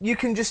 You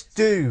can just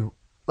do,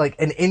 like,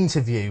 an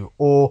interview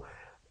or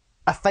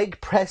a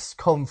fake press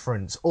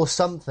conference or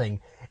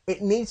something.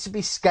 It needs to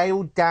be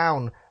scaled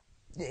down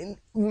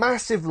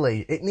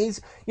massively. It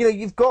needs, you know,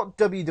 you've got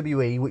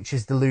WWE, which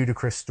is the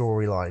ludicrous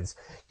storylines.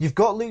 You've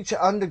got Lucha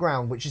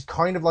Underground, which is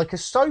kind of like a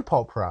soap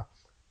opera.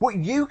 What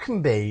you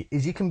can be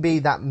is you can be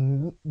that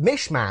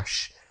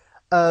mishmash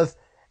of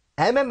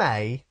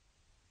MMA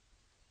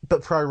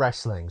but pro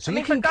wrestling. So I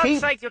mean, you can for God's keep...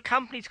 sake, your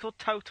company's called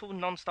Total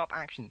Nonstop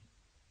Action.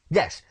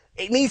 Yes,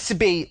 it needs to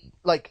be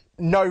like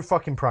no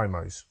fucking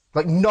promos,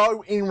 like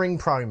no in-ring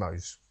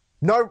promos.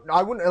 No,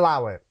 I wouldn't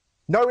allow it.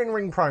 No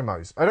in-ring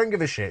promos. I don't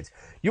give a shit.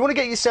 You want to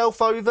get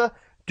yourself over?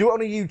 Do it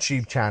on a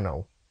YouTube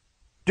channel.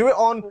 Do it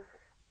on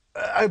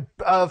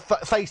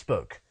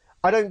Facebook.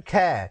 I don't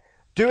care.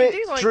 Do it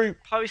through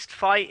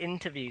post-fight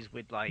interviews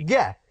with right.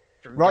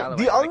 Galloway,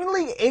 the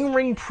only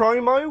in-ring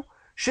promo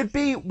should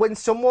be when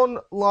someone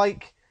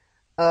like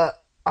I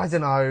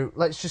don't know.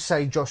 Let's just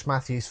say Josh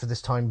Matthews for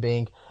this time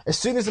being. As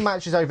soon as the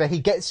match is over, he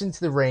gets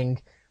into the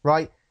ring.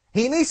 Right.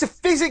 He needs to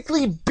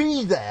physically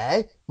be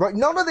there, right?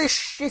 None of this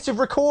shit of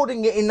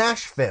recording it in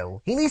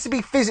Nashville. He needs to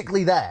be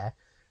physically there,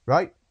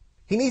 right?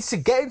 He needs to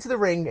get into the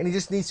ring and he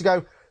just needs to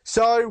go,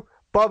 so,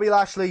 Bobby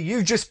Lashley,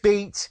 you just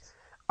beat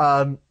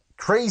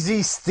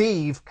Crazy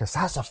Steve, because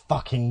that's a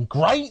fucking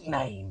great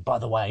name, by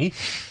the way.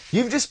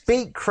 You've just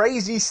beat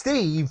Crazy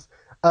Steve.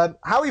 How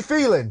are you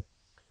feeling?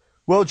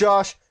 Well,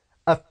 Josh,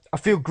 I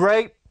feel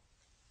great.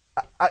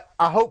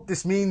 I hope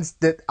this means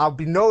that I'll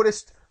be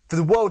noticed for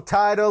the world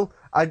title.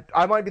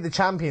 I might be the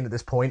champion at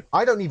this point.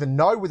 I don't even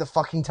know with the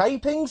fucking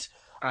tapings.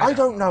 I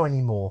don't know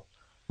anymore,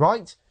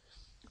 right?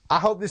 I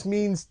hope this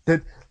means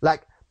that,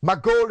 like, my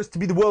goal is to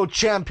be the world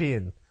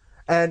champion.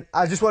 And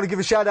I just want to give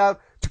a shout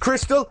out to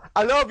Crystal.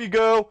 I love you,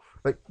 girl.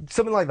 Like,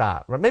 something like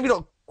that, right? Maybe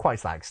not quite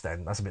to that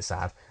extent. That's a bit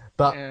sad.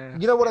 But Yeah.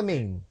 you know what I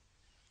mean?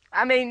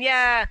 I mean,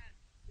 yeah.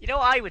 You know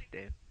what I would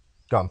do?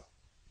 Go on.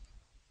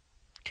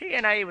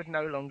 TNA would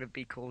no longer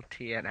be called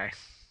TNA.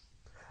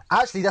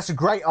 Actually, that's a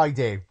great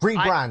idea.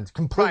 Rebrand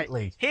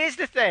completely. Right. Here's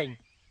the thing.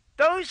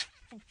 Those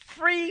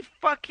three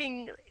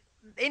fucking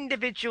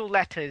individual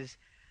letters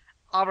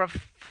are a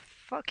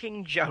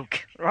fucking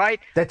joke, right?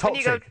 They're When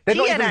you go toxic. They're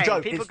not TNA, even a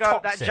joke, people it's go,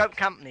 toxic. that joke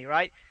company,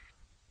 right?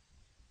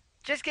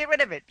 Just get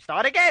rid of it.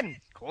 Start again.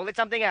 Call it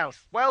something else.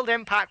 World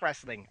Impact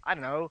Wrestling. I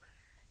don't know.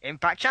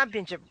 Impact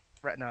Championship.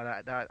 No,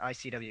 that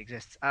ICW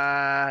exists.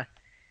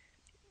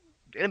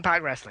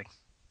 Impact Wrestling.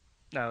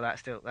 No,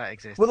 that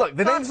exists. Well, look,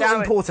 the name's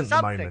not important at the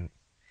Something. moment.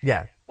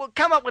 Yeah. Well,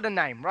 come up with a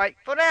name, right?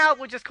 For now,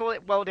 we'll just call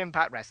it World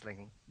Impact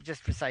Wrestling,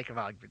 just for sake of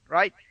argument,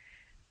 right?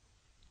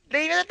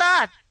 Leave it at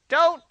that.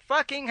 Don't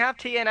fucking have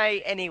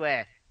TNA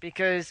anywhere,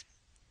 because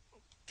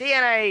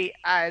TNA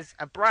as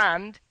a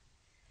brand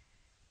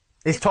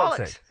It's is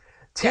toxic. bollocks.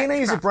 TNA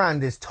Yeah, as a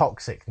brand is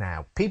toxic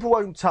now. People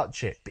won't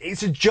touch it.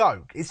 It's a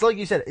joke. It's like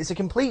you said, it's a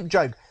complete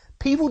joke.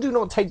 People do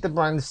not take the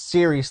brand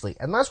seriously,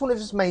 and that's one of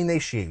its main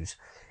issues.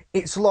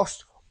 It's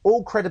lost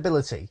all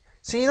credibility.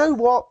 So you know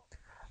what?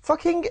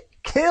 Fucking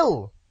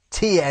kill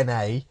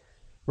TNA,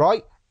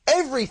 right?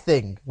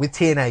 Everything with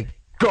TNA,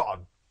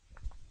 gone.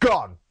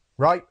 Gone,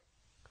 right?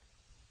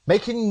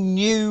 Make a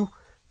new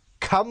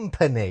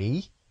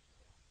company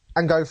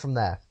and go from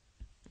there.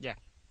 Yeah.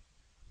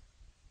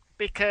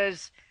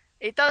 Because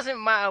it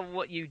doesn't matter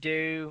what you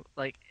do,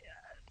 like,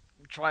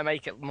 try and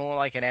make it more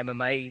like an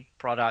MMA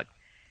product.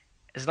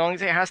 As long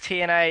as it has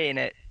TNA in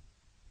it,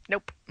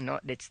 nope,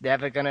 it's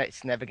never gonna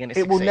succeed.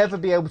 It will never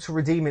be able to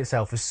redeem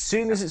itself. As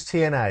soon as it's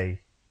TNA,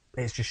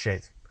 it's just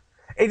shit.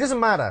 It doesn't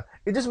matter.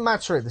 It doesn't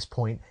matter at this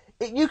point.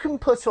 You can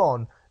put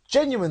on,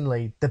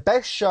 genuinely, the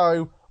best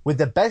show with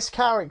the best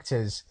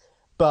characters,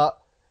 but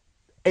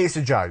it's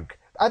a joke.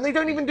 And they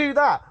don't even do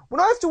that. When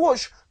I have to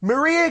watch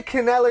Maria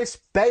Kanellis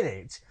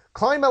Bennett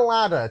climb a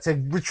ladder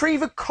to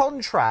retrieve a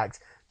contract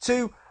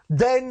to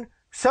then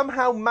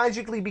somehow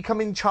magically become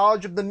in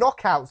charge of the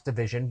Knockouts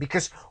division,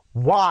 because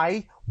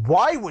why?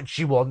 Why would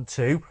she want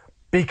to?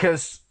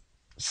 Because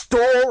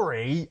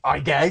story, I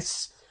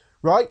guess.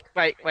 Right?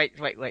 Wait.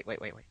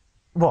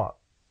 What?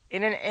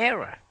 In an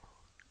era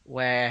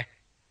where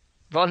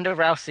Ronda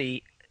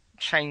Rousey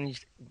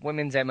changed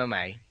women's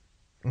MMA,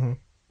 Mhm.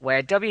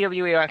 where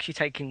WWE are actually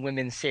taking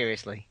women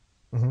seriously,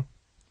 Mhm.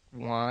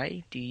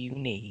 why do you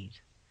need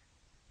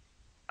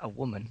a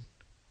woman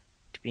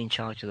to be in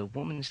charge of the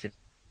women's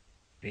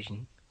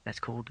division that's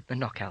called the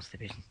Knockouts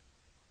division?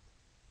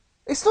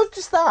 It's not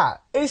just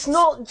that. It's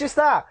not just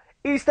that.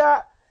 It's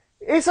that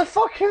it's a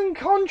fucking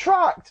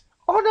contract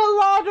on a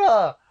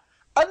ladder.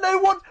 And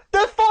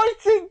they're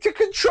fighting to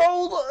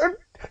control,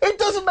 it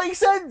doesn't make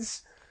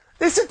sense.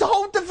 It's a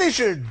whole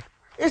division.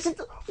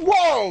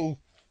 Whoa.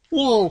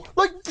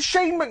 Like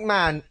Shane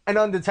McMahon and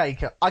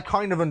Undertaker, I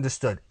kind of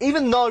understood.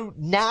 Even though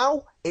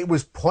now it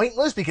was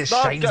pointless because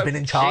Shane's been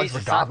in charge Jesus,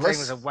 regardless. That thing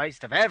was a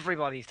waste of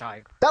everybody's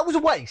time. That was a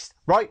waste,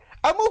 right?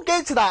 And we'll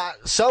get to that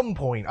at some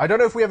point. I don't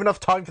know if we have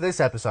enough time for this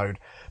episode,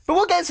 but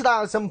we'll get to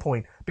that at some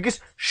point. Because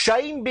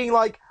Shane being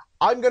like,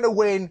 I'm going to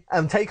win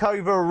and take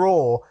over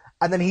Raw,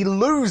 and then he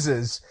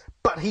loses,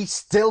 but he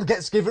still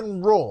gets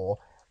given Raw.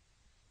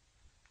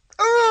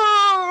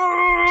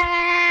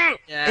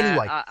 Yeah,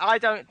 Anyway. I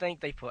don't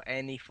think they put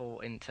any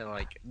thought into,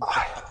 like, the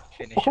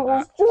finish of Oh,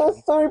 that.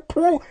 it's so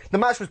poor. The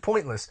match was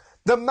pointless.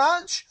 Right?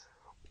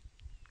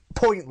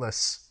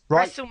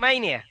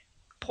 WrestleMania,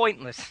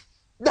 pointless.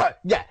 No,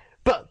 yeah,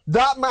 but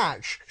that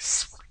match,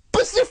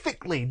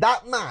 specifically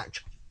that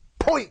match,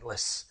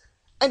 pointless.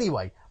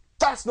 Anyway,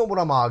 that's not what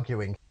I'm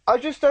arguing. I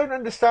just don't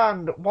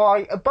understand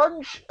why a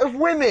bunch of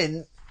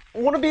women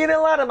want to be in a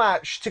ladder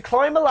match to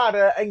climb a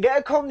ladder and get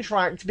a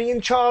contract to be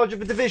in charge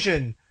of a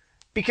division.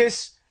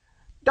 Because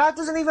that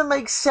doesn't even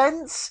make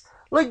sense.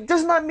 Like,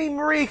 doesn't that mean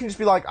Maria can just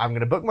be like, I'm going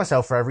to book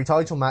myself for every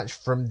title match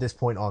from this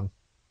point on?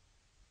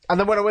 And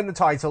then when I win the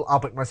title, I'll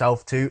book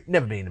myself to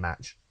never be in a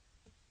match.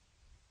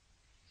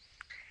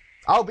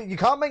 Oh, but you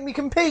can't make me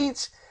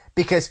compete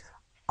because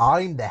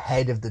I'm the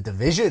head of the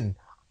division.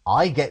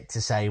 I get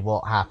to say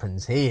what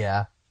happens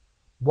here.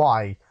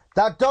 Why?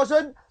 It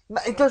doesn't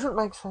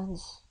make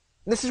sense.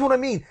 This is what I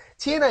mean.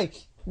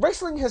 TNA,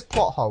 wrestling has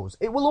plot holes.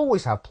 It will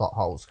always have plot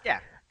holes. Yeah.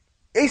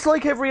 It's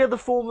like every other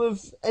form of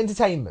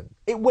entertainment.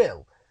 It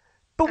will.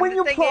 But And when the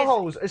your thing plot is-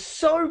 holes are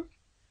so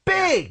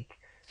big,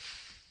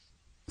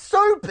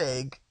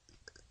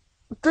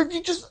 that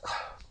you just...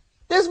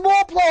 There's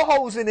more plot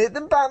holes in it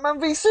than Batman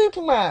v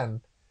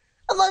Superman.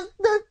 And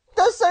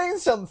they're saying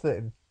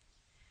something.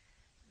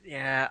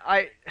 Yeah,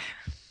 I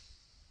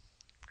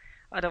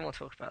don't want to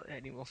talk about it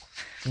anymore.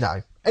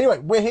 No. Anyway,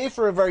 we're here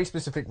for a very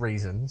specific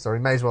reason, so we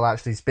may as well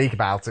actually speak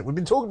about it. We've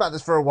been talking about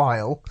this for a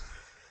while,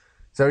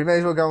 so we may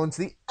as well go on to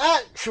the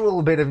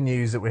actual bit of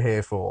news that we're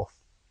here for.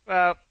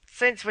 Well,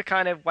 since we're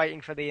kind of waiting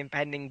for the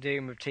impending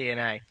doom of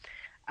TNA,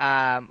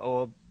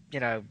 or,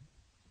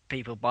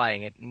 people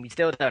buying it, and we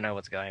still don't know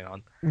what's going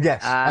on.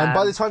 Yes, and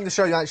by the time the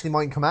show actually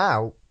might come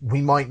out,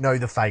 we might know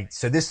the fate.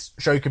 So this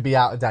show could be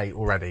out of date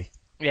already.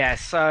 Yeah,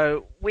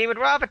 so we would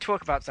rather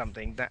talk about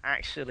something that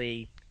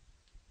actually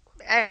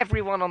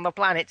everyone on the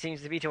planet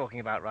seems to be talking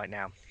about right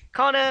now.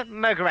 Conor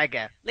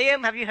McGregor.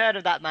 Liam, have you heard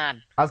of that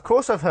man? Of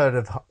course, I've heard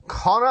of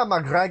Conor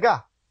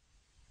McGregor.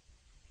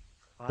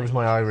 Why That was are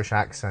my you- Irish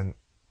accent.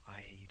 Why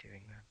are you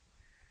doing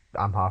that?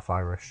 I'm half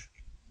Irish,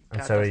 and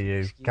That so are doesn't you,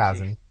 excuse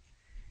Kazan.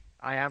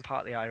 I am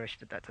partly Irish,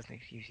 but that doesn't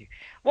excuse you.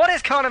 What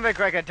has Conor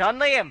McGregor done,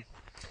 Liam?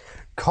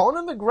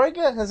 Conor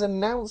McGregor has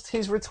announced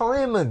his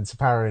retirement.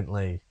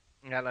 Apparently,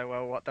 Hello,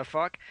 well, what the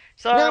fuck?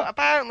 So, Now-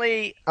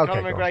 apparently, Okay,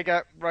 Conor go on.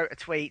 McGregor wrote a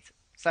tweet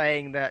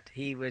saying that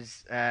he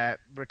was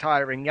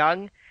retiring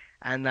young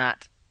and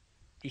that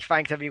he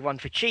thanked everyone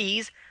for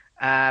cheese,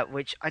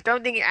 which I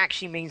don't think it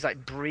actually means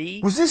like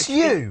brie. was this Which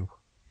means- you?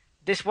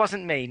 This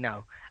wasn't me,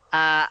 no.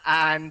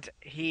 And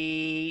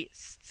he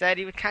said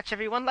he would catch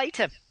everyone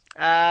later.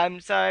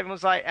 So everyone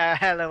was like,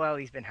 LOL,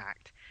 he's been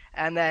hacked.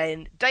 And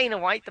then Dana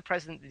White, the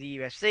president of the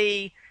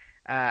UFC,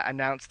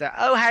 announced that,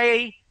 oh,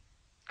 hey,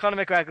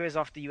 Conor McGregor is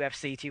off the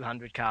UFC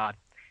 200 card.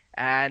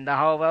 And the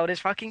whole world is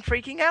fucking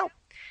freaking out.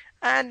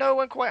 And no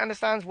one quite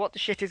understands what the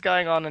shit is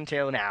going on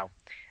until now.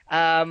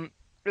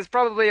 There's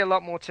probably a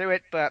lot more to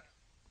it, but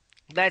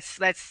let's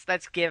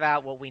give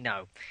out what we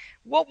know.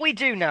 What we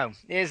do know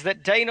is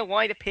that Dana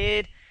White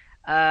appeared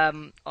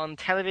on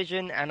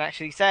television and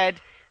actually said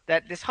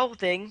that this whole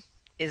thing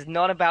is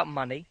not about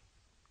money.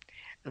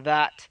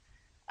 That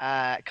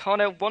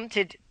Conor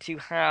wanted to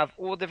have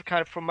all the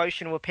kind of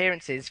promotional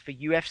appearances for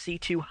UFC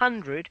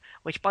 200,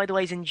 which, by the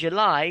way, is in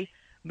July,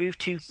 moved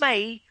to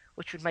May,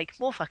 which would make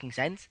more fucking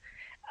sense.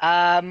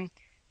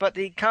 But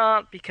they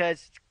can't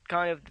because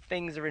kind of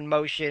things are in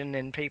motion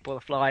and people are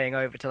flying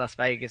over to Las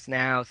Vegas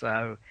now,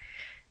 so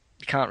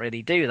you can't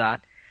really do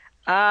that.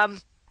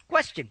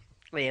 Question,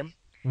 Liam.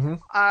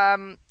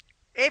 Mhm.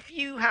 If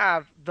you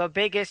have the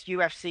biggest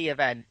UFC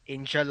event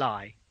in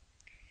July,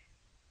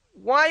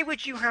 why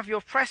would you have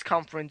your press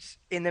conference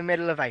in the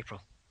middle of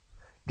April?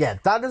 Yeah,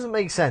 that doesn't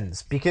make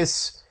sense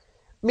because,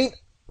 I mean,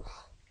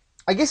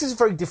 I guess it's a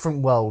very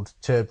different world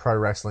to pro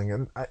wrestling,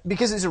 and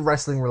because it's a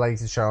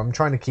wrestling-related show, I'm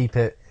trying to keep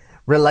it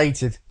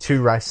related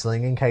to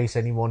wrestling in case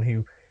anyone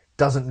who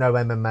doesn't know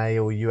MMA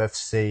or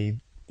UFC.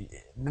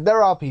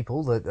 There are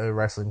people that are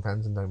wrestling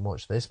fans and don't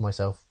watch this,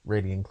 myself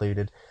really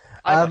included.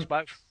 I watch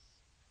both.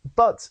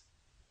 But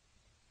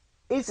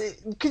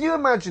can you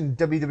imagine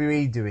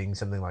WWE doing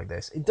something like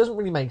this? It doesn't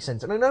really make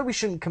sense. And I know we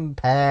shouldn't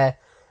compare,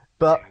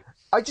 but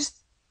I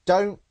just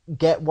don't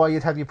get why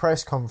you'd have your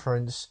press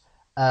conference,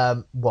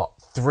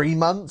 3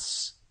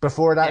 months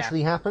before it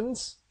actually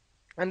happens?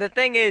 And the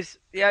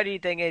only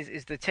thing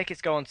is the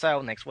tickets go on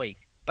sale next week.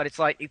 But it's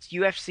like, it's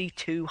UFC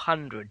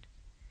 200.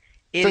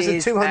 It So it's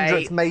is the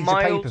 200th major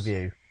miles-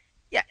 pay-per-view.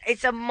 Yeah,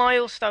 it's a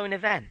milestone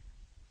event.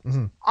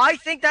 Mm-hmm. I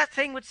think that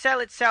thing would sell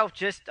itself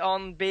just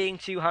on being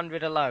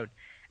 200 alone.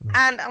 Mm-hmm.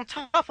 And on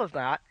top of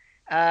that,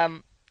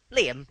 Liam,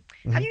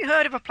 Mm-hmm. have you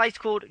heard of a place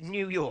called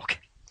New York?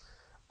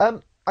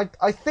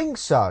 I think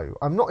so.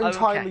 I'm not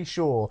entirely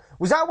sure.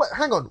 Was that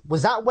hang on,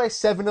 was that where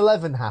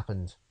 7-Eleven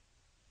happened?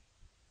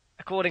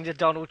 According to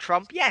Donald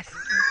Trump, yes.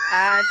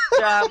 And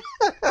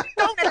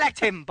don't elect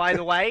him, by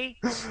the way.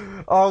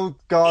 Oh, He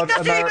God.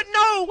 doesn't even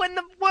know when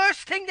the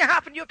worst thing to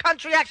happen to your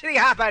country actually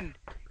happened.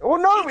 Well,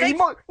 no, he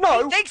might...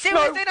 No, He thinks he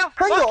no, was in a hang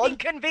fucking on.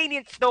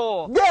 convenience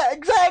store. Yeah,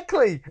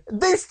 exactly.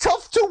 It's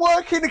tough to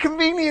work in a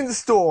convenience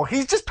store.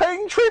 He's just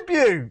paying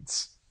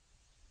tribute.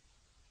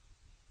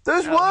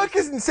 Those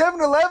workers in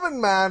 7-Eleven,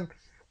 man,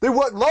 they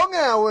work long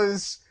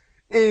hours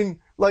in,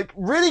 like,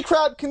 really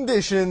crap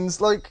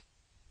conditions. Like,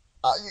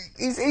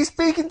 he's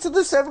speaking to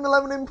the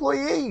 7-Eleven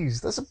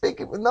employees. That's a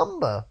big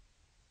number.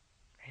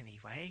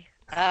 Anyway,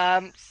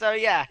 so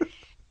yeah,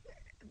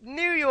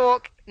 New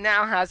York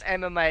now has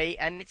MMA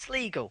and it's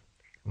legal.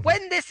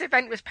 When this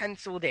event was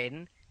penciled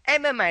in,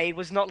 MMA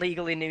was not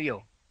legal in New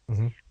York.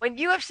 When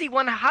UFC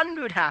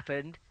 100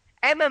 happened,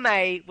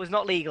 MMA was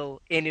not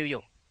legal in New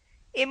York.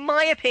 In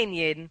my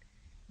opinion,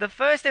 the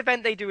first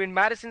event they do in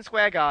Madison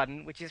Square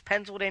Garden, which is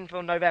penciled in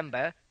for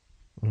November,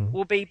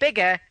 will be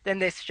bigger than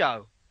this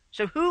show.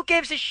 So who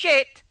gives a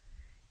shit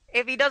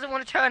if he doesn't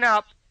want to turn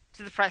up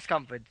to the press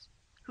conference?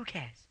 Who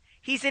cares?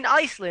 He's in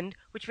Iceland,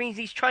 which means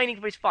he's training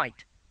for his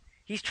fight.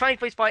 He's training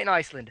for his fight in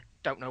Iceland.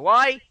 Don't know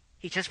why.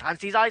 He just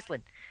fancies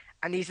Iceland.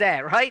 And he's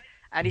there, right?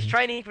 And he's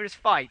training for his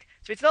fight.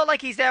 So it's not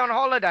like he's there on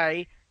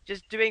holiday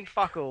just doing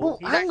fuck all. Well,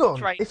 He's hang actually on.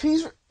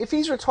 training. If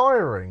he's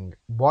retiring,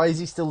 why is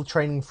he still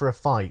training for a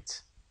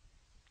fight?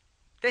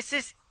 This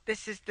is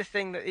the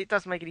thing that it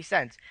doesn't make any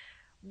sense.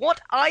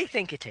 What I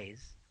think it is,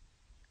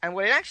 and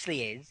what it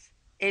actually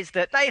is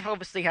that they've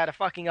obviously had a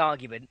fucking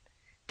argument.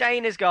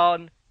 Dana's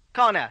gone,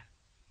 Conor,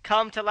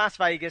 come to Las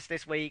Vegas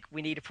this week.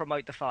 We need to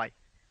promote the fight.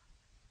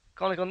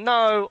 Conor's gone,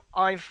 no,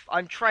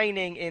 I'm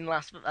training in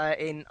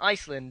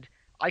Iceland.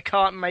 I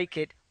can't make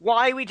it.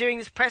 Why are we doing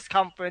this press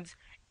conference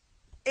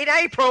in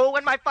April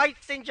when my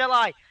fight's in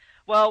July?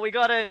 Well, we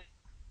gotta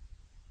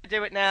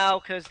do it now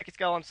because tickets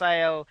go on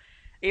sale.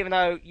 Even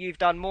though you've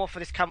done more for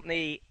this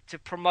company to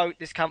promote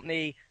this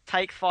company,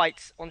 take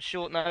fights on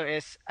short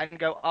notice and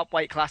go up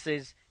weight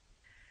classes.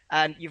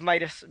 and you've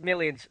made us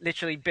millions,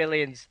 literally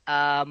billions.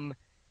 Can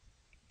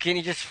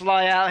you just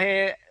fly out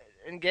here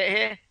and get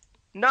here?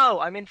 No,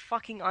 I'm in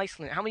fucking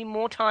Iceland. How many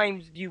more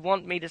times do you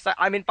want me to say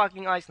I'm in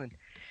fucking Iceland?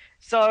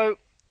 So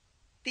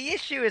the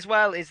issue as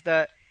well is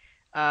that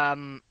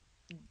um,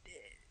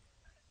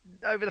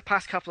 over the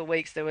past couple of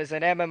weeks there was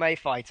an MMA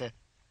fighter,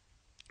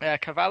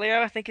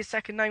 Cavalier, I think his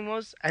second name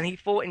was, and he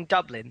fought in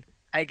Dublin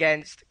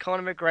against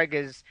Conor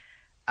McGregor's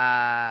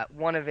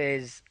one of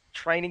his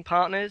training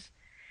partners,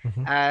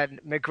 and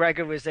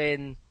McGregor was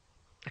in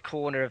the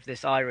corner of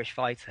this Irish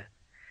fighter,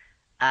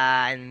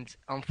 and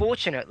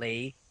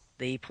unfortunately,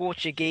 the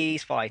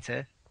Portuguese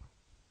fighter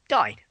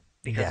died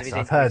because of his I've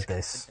injuries heard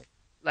this.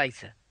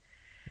 later.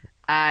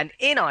 And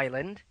in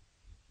Ireland,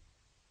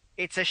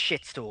 it's a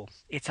shitstorm.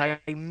 It's a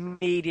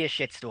media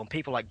shitstorm.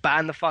 People like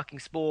ban the fucking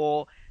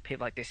sport.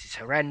 People like this is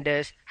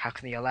horrendous. How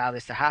can they allow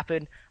this to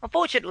happen?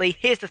 Unfortunately,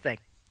 here's the thing: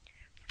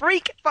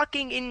 freak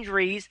fucking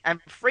injuries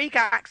and freak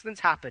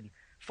accidents happen.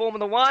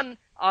 Formula One,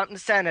 Ayrton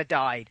Senna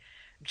died.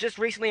 Just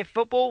recently in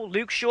football,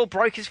 Luke Shaw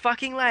broke his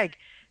fucking leg.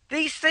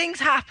 These things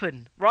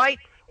happen, right?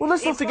 Well,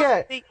 let's not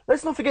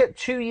forget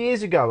 2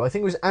 years ago, I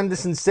think it was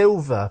Anderson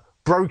Silva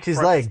broke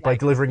his leg by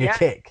delivering a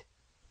kick.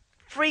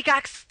 Freak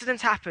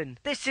accidents happen.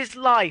 This is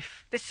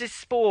life. This is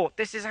sport.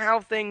 This is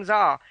how things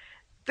are.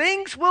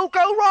 Things will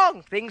go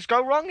wrong. Things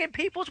go wrong in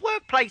people's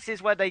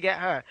workplaces where they get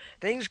hurt.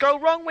 Things go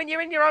wrong when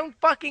you're in your own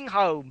fucking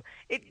home.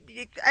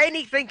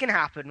 Anything can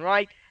happen,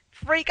 right?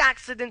 Freak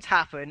accidents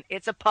happen.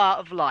 It's a part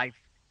of life.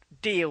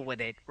 Deal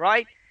with it,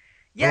 right?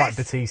 Yes, like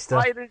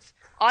Batista.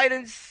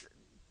 Ireland's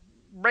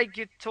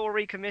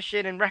regulatory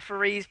commission and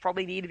referees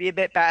probably need to be a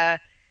bit better.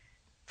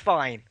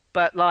 Fine,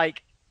 but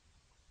like,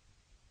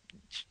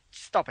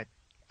 stop it.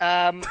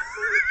 But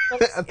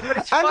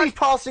it's Andy's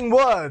passing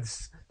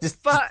words.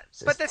 But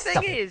the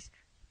thing is,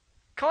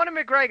 Conor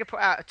McGregor put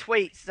out a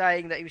tweet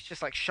saying that he was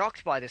just like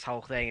shocked by this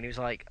whole thing, and he was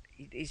like,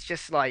 he's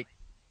just like,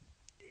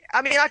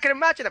 I mean, I can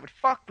imagine that would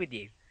fuck with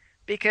you,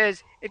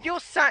 because if you're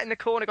sat in the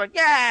corner going,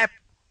 yeah,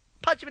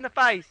 punch him in the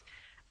face,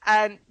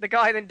 and the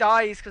guy then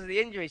dies because of the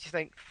injuries, you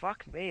think,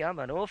 fuck me, I'm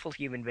an awful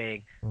human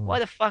being. Why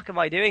the fuck am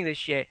I doing this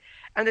shit?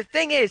 And the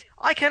thing is,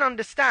 I can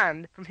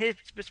understand from his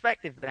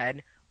perspective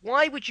then,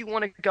 why would you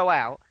want to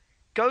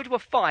go to a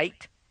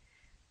fight,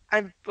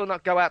 and, well,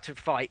 not go out to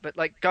fight, but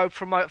like go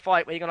promote a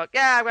fight where you're gonna,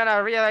 yeah, I'm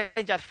gonna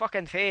rearrange that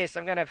fucking face,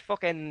 I'm gonna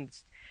fucking,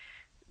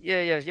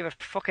 yeah, you're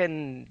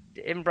fucking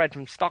inbred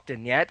from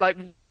Stockton, yeah? Like,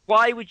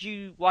 why would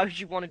you want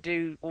to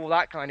do all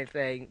that kind of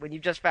thing when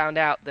you've just found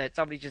out that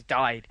somebody just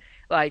died?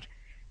 Like,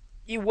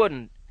 you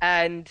wouldn't.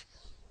 And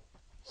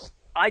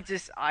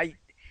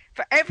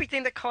for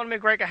everything that Conor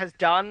McGregor has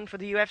done for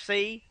the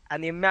UFC,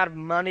 and the amount of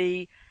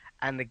money,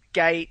 and the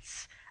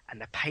gates, and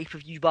the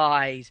pay-per-view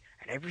buys,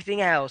 and everything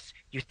else,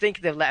 you'd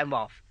think they'd let him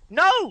off.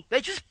 No!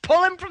 They just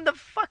pull him from the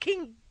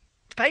fucking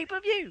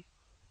pay-per-view!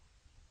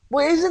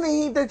 Well, isn't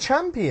he the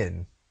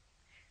champion?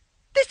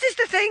 This is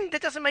the thing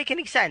that doesn't make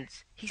any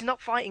sense. He's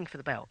not fighting for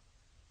the belt.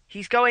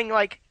 He's going,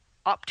 like,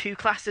 up 2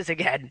 classes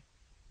again.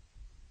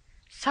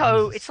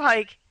 So, it's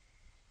like,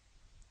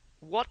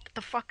 what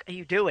the fuck are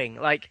you doing?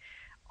 Like,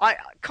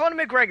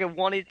 Conor McGregor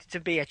wanted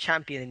to be a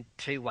champion in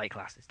 2 weight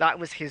classes. That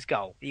was his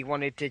goal. He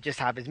wanted to just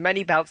have as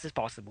many belts as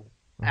possible.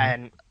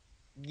 And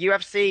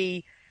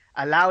UFC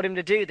allowed him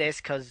to do this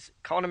because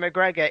Conor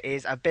McGregor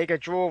is a bigger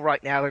draw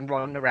right now than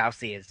Ronda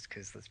Rousey is,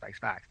 because let's face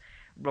facts.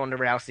 Ronda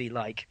Rousey,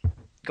 like,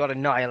 got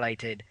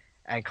annihilated,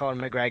 and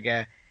Conor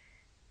McGregor,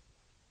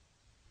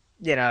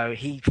 you know,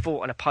 he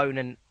fought an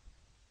opponent,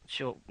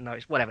 short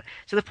notice, whatever.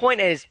 So the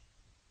point is,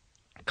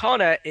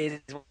 Conor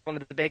is one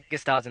of the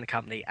biggest stars in the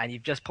company, and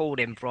you've just pulled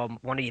him from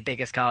one of your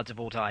biggest cards of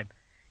all time,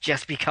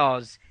 just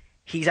because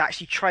he's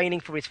actually training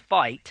for his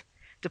fight,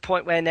 to the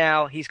point where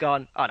now he's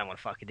gone, I don't want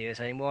to fucking do this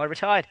anymore, I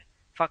retired.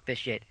 Fuck this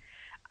shit.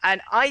 And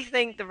I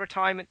think the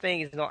retirement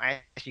thing is not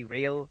actually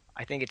real.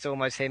 I think it's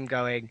almost him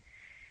going,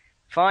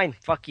 fine,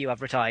 fuck you,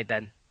 I've retired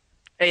then.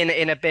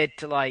 In a bid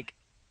to, like,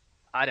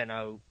 I don't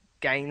know,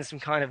 gain some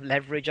kind of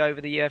leverage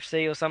over the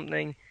UFC or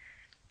something.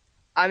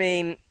 I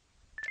mean,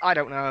 I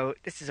don't know.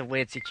 This is a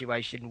weird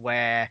situation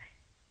where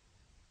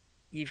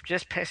you've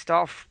just pissed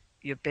off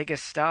your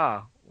biggest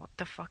star. What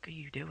the fuck are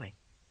you doing?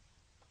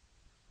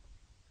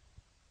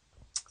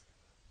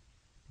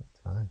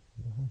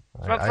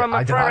 From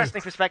a pro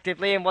wrestling perspective,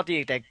 Liam, what do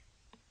you think?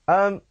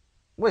 Well,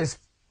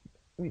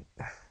 you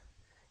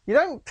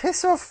don't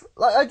piss off.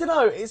 Like, I don't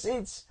know.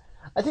 It's.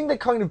 I think they're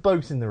kind of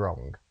both in the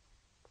wrong,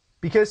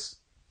 because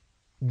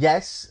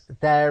yes,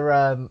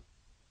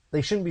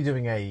 they shouldn't be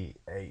doing a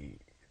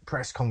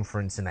press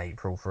conference in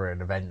April for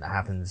an event that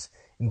happens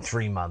in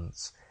 3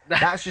 months.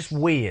 That's just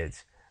weird,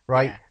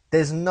 right? Yeah.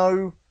 There's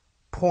no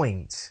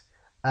point,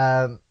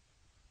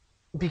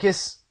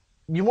 because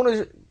you want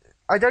to.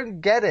 I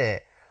don't get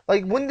it.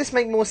 Like, wouldn't this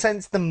make more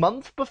sense the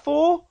month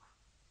before?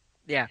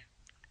 Yeah,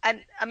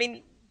 and I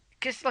mean,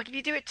 because like if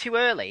you do it too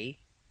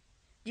early,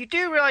 you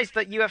do realize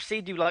that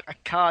UFC do like a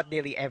card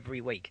nearly every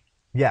week.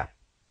 Yeah,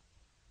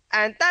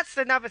 and that's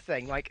another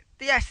thing. Like,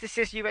 yes, this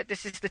is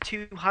the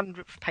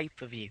 200th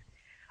pay-per-view.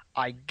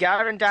 I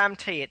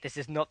guarantee it. This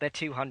is not their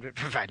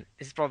 200th event.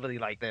 This is probably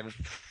like their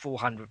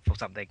 400th or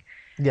something.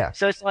 Yeah.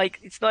 So it's like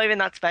it's not even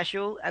that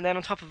special. And then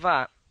on top of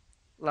that,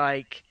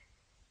 like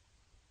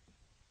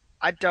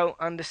I don't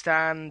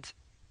understand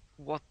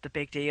what the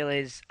big deal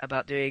is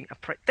about doing a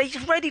press.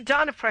 They've already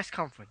done a press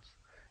conference.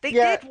 They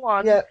did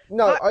one. Yeah,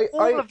 no, for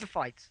all of the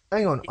fights.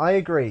 Hang on, I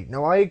agree.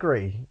 No, I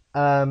agree.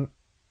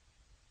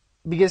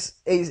 Because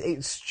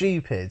it's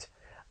stupid.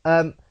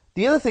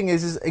 The other thing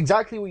is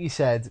exactly what you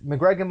said.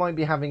 McGregor might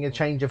be having a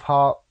change of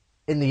heart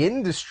in the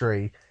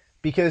industry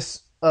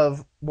because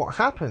of what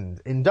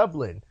happened in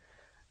Dublin.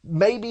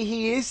 Maybe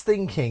he is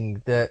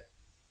thinking that.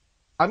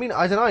 I mean,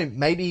 I don't know.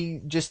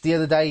 Maybe just the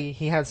other day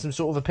he had some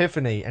sort of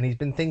epiphany and he's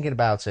been thinking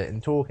about it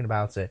and talking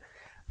about it.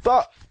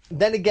 But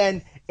then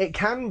again, it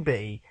can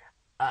be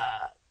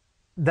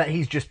that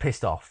he's just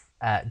pissed off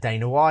at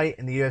Dana White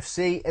and the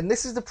UFC. And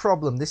this is the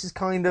problem. This is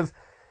kind of...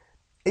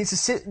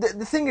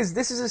 the thing is,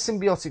 this is a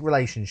symbiotic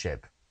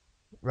relationship,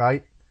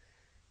 right?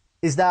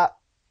 Is that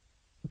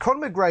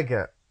Conor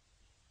McGregor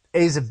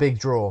is a big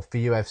draw for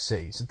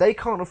UFC. So they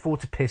can't afford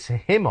to piss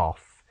him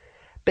off.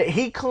 But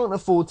he can't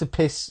afford to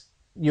piss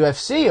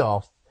UFC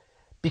off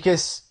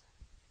because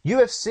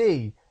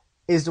UFC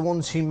is the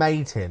ones who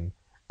made him.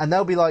 And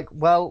they'll be like,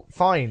 well,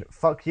 fine,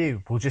 fuck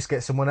you. We'll just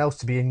get someone else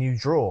to be a new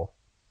draw.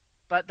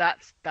 But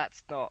that's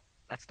not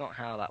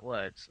how that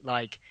works.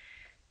 Like,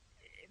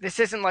 this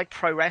isn't like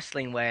pro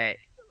wrestling where,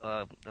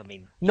 I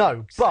mean,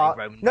 no, but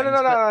Roman no.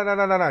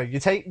 Reigns,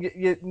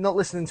 You're not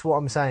listening to what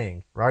I'm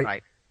saying, right?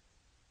 Right.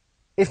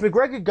 If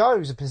McGregor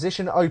goes, a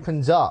position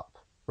opens up,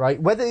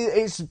 right? Whether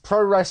it's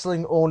pro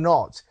wrestling or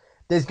not,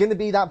 there's going to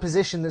be that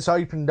position that's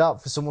opened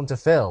up for someone to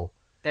fill.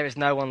 There is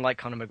no one like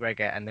Conor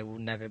McGregor, and there will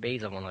never be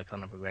someone like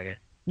Conor McGregor.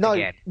 No,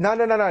 again. no.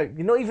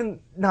 You're not even...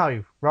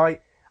 No,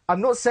 right? I'm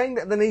not saying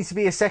that there needs to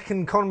be a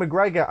second Conor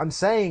McGregor. I'm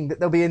saying that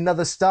there'll be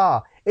another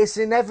star. It's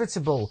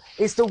inevitable.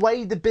 It's the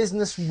way the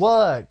business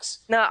works.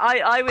 No,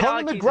 I would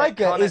Conor argue McGregor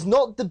that Conor... is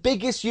not the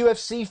biggest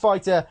UFC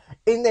fighter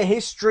in the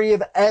history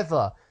of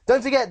ever.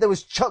 Don't forget there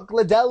was Chuck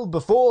Liddell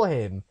before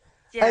him.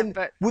 Yeah, and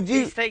but would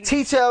you... things...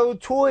 Tito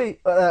Toy...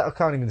 I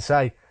can't even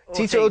say.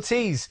 Tito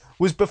Ortiz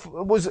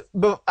was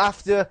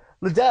after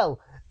Liddell.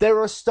 There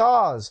are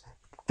stars.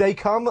 They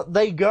come,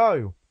 they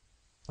go.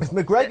 If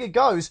McGregor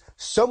goes,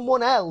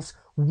 someone else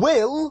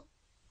will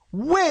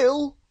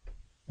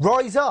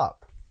rise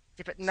up.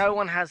 Yeah, but no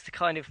one has the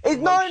kind of... No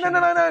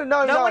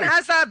one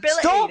has that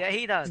ability Stop. that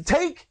he does.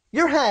 Take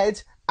your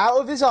head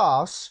out of his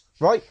arse,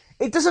 right?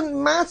 It doesn't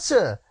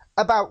matter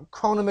about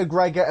Conor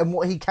McGregor and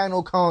what he can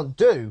or can't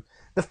do.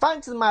 The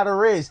fact of the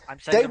matter is,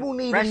 they will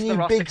need a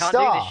new big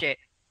star.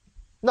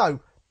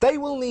 No, they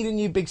will need a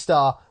new big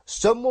star.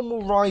 Someone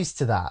will rise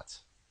to that.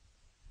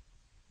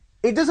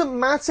 It doesn't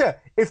matter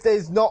if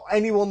there's not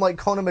anyone like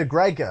Conor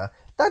McGregor.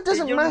 That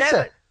doesn't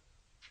matter.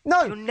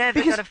 No, you're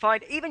never going to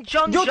find... Even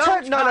John Jones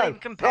can't even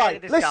compare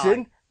right, to this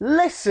guy.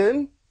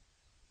 Listen.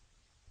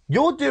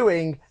 You're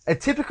doing a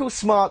typical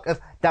smirk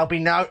of, there'll be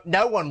no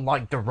one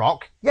like The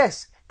Rock.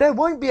 Yes, there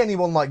won't be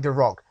anyone like The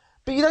Rock.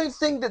 But you don't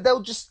think that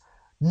they'll just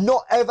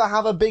not ever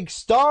have a big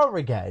star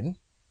again?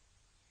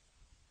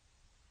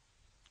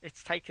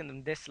 It's taken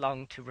them this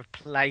long to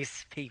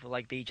replace people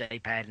like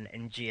BJ Penn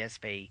and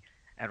GSP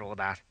and all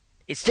that.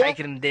 It's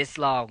taken them this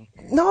long.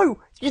 No,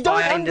 you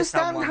don't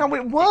understand how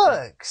it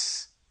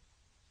works.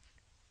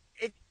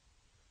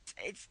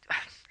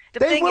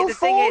 They will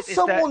force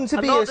someone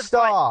to be a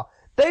star.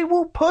 They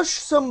will push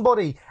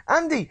somebody.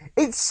 Andy,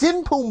 it's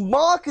simple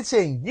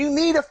marketing. You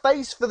need a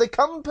face for the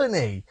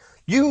company.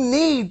 You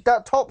need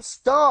that top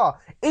star.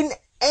 In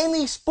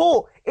any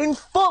sport, in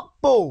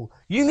football,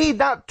 you need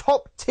that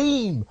top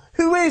team.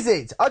 Who is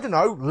it? I don't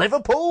know,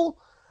 Liverpool?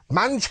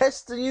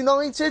 Manchester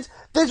United?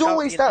 There's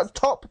always that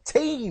top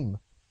team.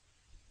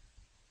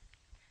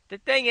 The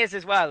thing is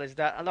as well is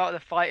that a lot of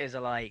the fighters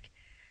are like,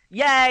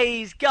 yeah,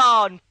 he's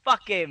gone,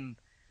 fuck him.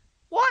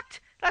 What?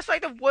 That's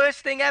like the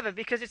worst thing ever,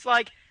 because it's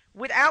like,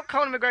 without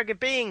Conor McGregor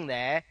being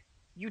there,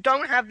 you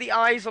don't have the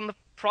eyes on the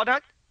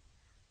product.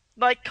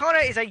 Like, Conor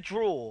is a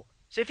draw.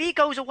 So if he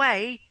goes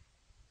away,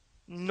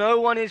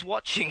 no one is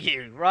watching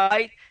you,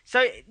 right?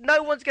 So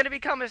no one's going to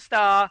become a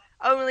star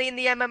only in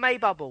the MMA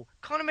bubble.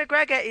 Conor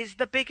McGregor is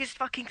the biggest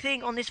fucking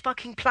thing on this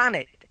fucking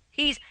planet.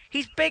 He's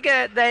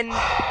bigger than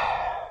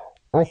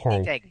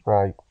anything.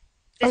 Right.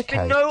 There's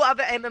been no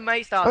other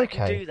MMA star that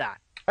can do that.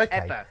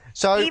 Ever.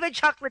 So even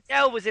Chuck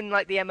Liddell was in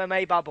like the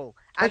MMA bubble.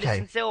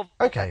 Anderson Silva,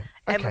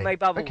 MMA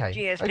bubble.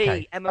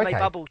 GSP, MMA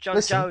bubble. John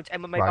Jones,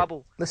 MMA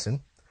bubble.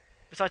 Listen.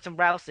 Besides some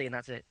Rousey, and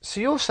that's it. So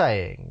you're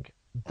saying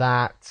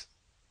that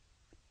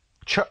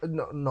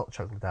not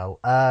Chuck Liddell,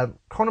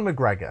 Conor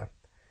McGregor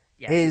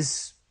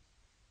is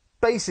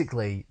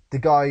basically the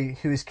guy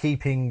who is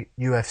keeping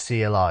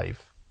UFC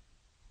alive.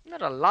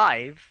 Not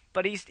alive,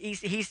 but he's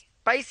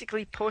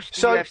basically pushed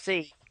the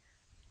UFC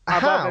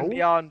above and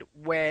beyond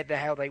where the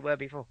hell they were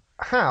before.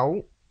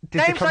 How did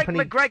Names the company...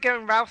 like McGregor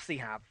and Rousey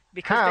have,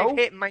 because they've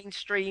hit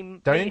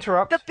mainstream... Don't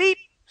interrupt. The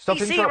Stop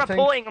BBC interrupting.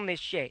 reporting on this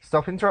shit.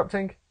 Stop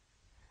interrupting.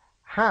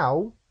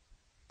 How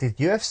did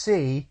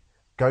UFC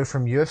go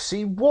from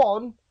UFC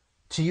 1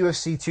 to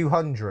UFC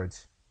 200.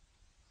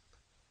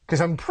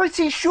 Because I'm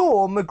pretty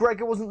sure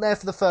McGregor wasn't there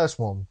for the first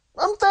one.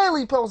 I'm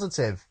fairly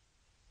positive.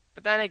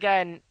 But then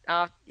again,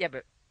 yeah,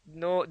 but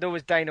no, there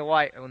was Dana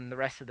White and the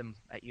rest of them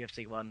at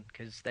UFC 1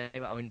 because they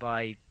were owned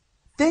by...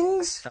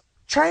 Things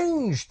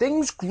change.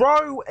 Things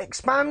grow,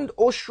 expand,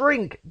 or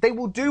shrink. They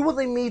will do what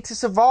they need to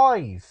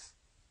survive.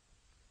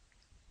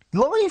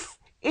 Life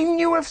in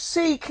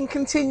UFC can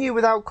continue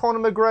without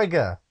Conor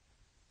McGregor.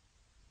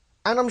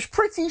 And I'm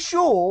pretty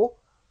sure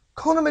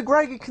Conor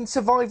McGregor can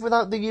survive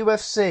without the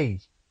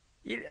UFC.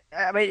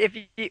 I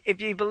mean,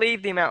 if you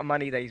believe the amount of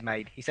money that he's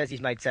made, he says he's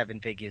made 7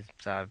 figures,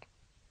 so...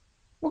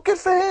 Well, good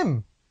for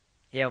him.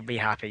 He'll be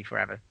happy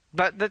forever.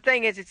 But the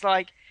thing is, it's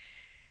like...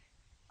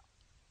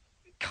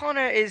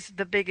 Conor is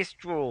the biggest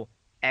draw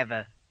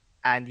ever,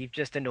 and you've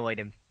just annoyed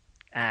him.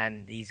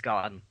 And he's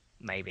gone,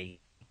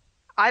 maybe.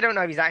 I don't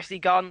know if he's actually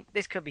gone.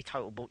 This could be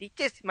total bull. He's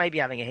just maybe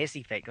having a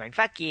hissy fit going,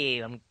 fuck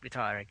you, I'm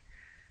retiring.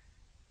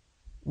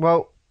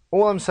 Well,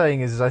 all I'm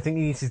saying is I think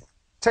you need to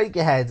take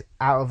your head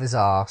out of his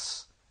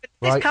arse.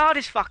 This right? card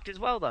is fucked as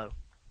well, though.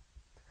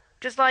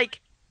 Just like...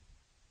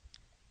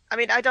 I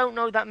mean, I don't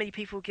know that many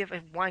people give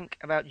a wank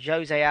about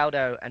Jose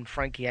Aldo and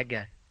Frankie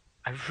Edgar.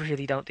 I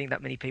really don't think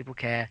that many people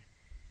care.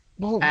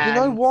 Well, you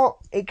know what?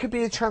 It could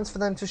be a chance for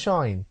them to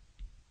shine.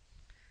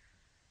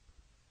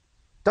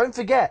 Don't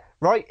forget,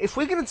 right? If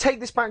we're going to take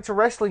this back to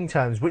wrestling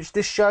terms, which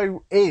this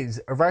show is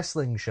a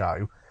wrestling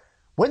show,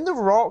 when The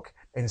Rock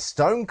and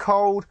Stone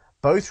Cold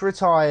both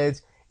retired,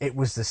 it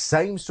was the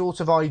same sort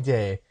of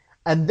idea.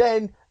 And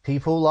then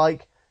people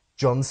like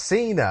John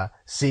Cena,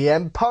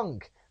 CM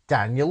Punk,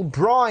 Daniel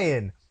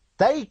Bryan,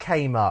 they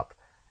came up.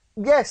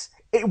 Yes,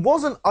 it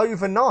wasn't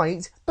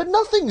overnight, but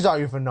nothing's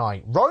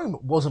overnight. Rome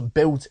wasn't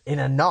built in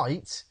a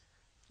night.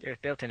 It was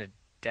built in a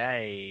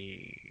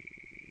day.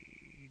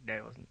 No,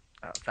 it wasn't.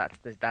 Oh,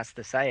 that's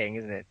the saying,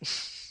 isn't it?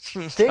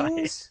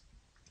 Things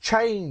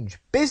change.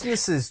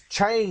 Businesses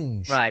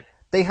change. Right.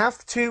 They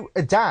have to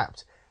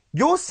adapt.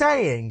 You're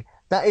saying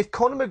that if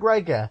Conor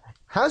McGregor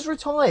has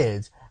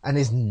retired and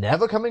is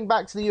never coming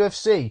back to the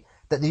UFC,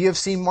 that the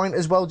UFC might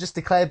as well just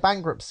declare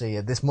bankruptcy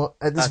at this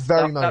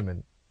very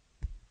moment.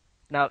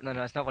 No,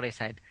 that's not what I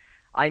said.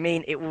 I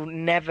mean, it will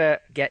never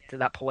get to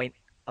that point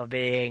of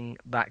being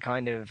that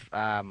kind of...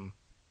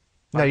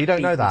 no, you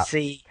don't know that.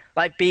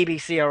 Like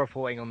BBC are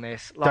reporting on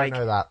this. Like,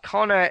 don't know that.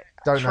 Conor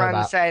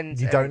transcends...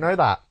 You don't know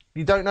that.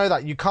 You don't know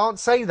that. You can't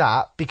say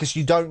that because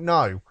you don't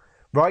know,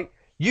 right?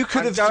 You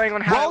could have... Going on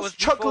how it was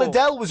Chuck before.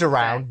 Liddell was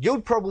around,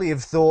 you'd probably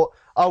have thought,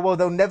 oh, well,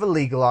 they'll never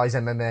legalise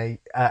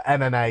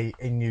MMA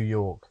in New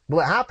York.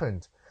 Well, it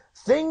happened.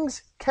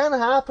 Things can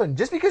happen.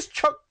 Just because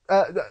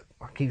I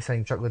keep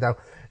saying Chuck Liddell.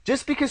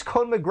 Just because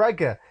Conor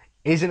McGregor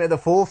isn't at the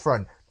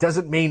forefront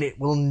doesn't mean it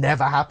will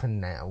never happen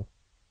now.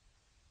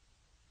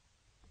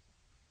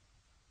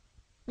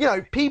 You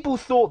know, people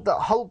thought that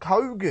Hulk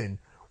Hogan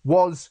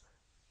was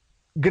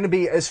going to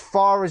be as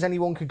far as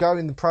anyone could go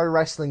in the pro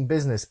wrestling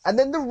business. And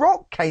then The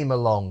Rock came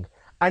along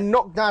and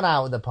knocked that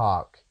out of the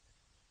park.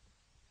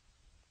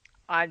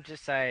 I'm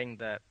just saying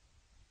that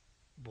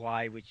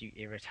why would you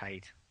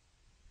irritate?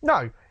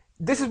 No,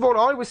 this is what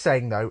I was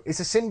saying, though. It's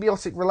a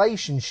symbiotic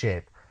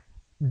relationship.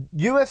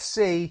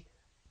 UFC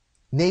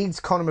needs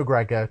Conor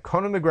McGregor.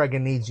 Conor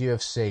McGregor needs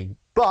UFC.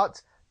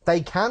 But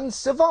they can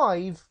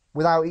survive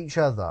without each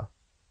other.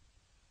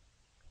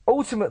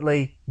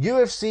 Ultimately,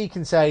 UFC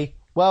can say,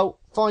 well,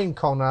 fine,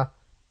 Conor,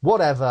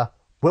 whatever,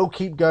 we'll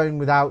keep going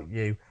without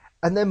you.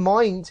 And there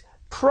might,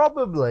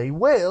 probably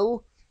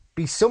will,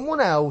 be someone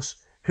else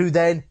who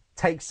then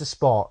takes the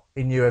spot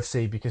in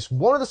UFC because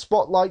one of the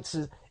spotlights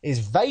is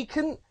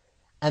vacant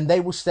and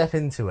they will step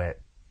into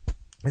it.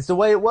 It's the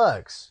way it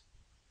works.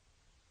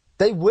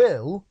 They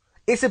will.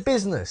 It's a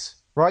business,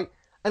 right?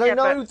 And Yeah, I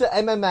know that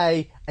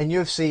MMA and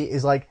UFC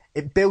is like,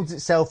 it builds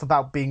itself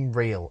about being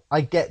real.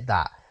 I get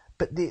that.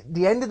 But at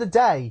the end of the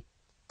day,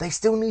 they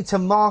still need to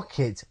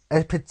market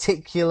a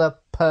particular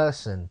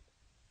person.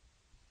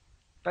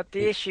 But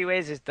the issue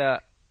is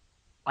that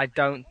I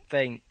don't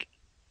think...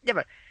 Yeah,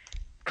 but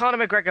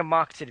Conor McGregor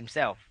marketed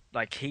himself.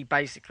 Like, he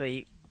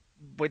basically,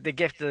 with the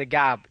gift of the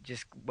gab,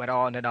 just went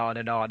on and on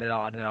and on and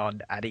on and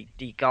on, and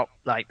he got,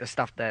 like, the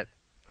stuff that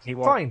he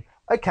wanted. Fine,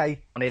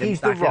 okay,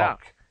 he's The back it up.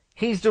 Rock.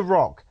 He's The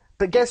Rock.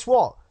 But guess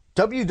what?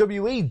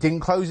 WWE didn't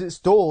close its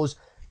doors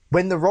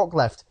when The Rock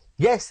left.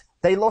 Yes,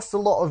 they lost a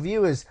lot of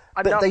viewers,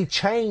 but they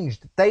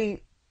changed.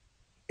 They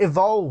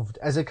evolved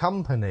as a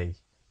company.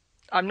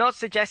 I'm not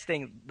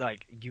suggesting,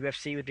 like,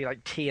 UFC would be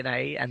like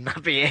TNA and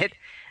that'd be it.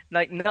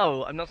 Like,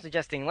 no, I'm not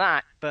suggesting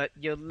that, but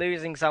you're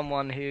losing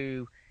someone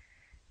who...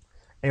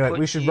 Anyway,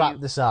 we should wrap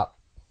this up.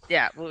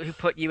 Yeah, well, who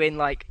put you in,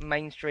 like,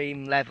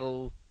 mainstream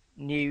level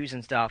news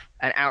and stuff,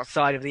 and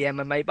outside of the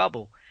MMA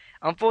bubble.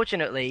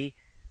 Unfortunately,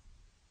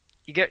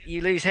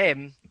 you lose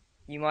him,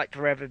 you might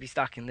forever be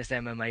stuck in this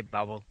MMA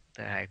bubble.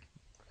 So, hey,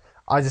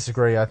 I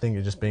disagree. I think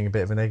you're just being a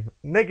bit of a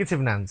negative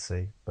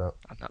Nancy, but...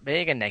 I'm not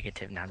being a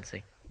negative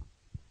Nancy.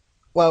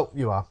 Well,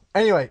 you are.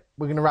 Anyway,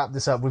 we're going to wrap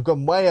this up. We've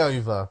gone way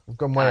over.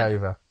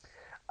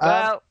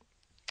 Well,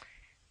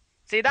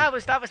 See, that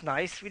was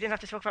nice. We didn't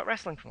have to talk about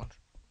wrestling for once.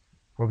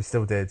 Well, we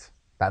still did.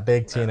 That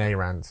big TNA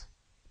rant.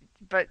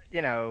 But,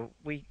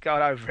 we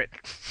got over it.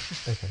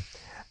 Okay.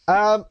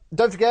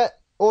 Don't forget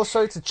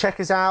also to check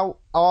us out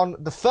on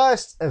the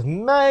 1st of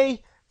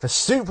May for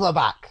Suplah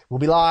Back. We'll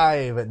be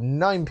live at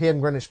 9 p.m.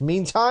 Greenwich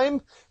Mean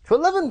Time to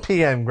 11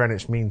 p.m.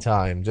 Greenwich Mean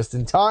Time, just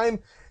in time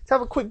to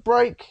have a quick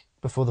break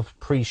before the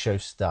pre-show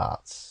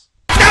starts.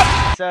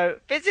 So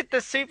visit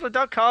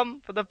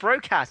thesuplah.com for the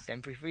broadcast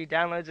and for free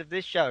downloads of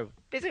this show.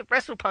 Visit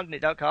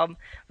wrestlepundit.com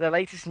for the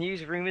latest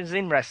news, rumors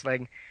in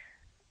wrestling.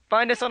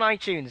 Find us on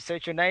iTunes,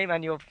 search your name,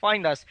 and you'll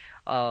find us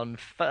on.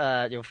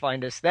 You'll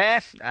find us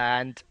there,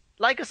 and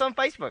like us on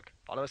Facebook.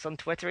 Follow us on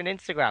Twitter and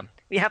Instagram.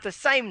 We have the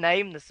same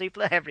name, the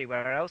Suplah,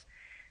 everywhere else.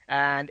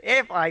 And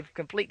if I've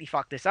completely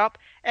fucked this up,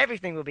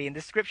 everything will be in the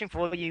description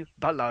for you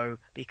below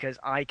because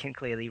I can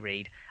clearly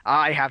read.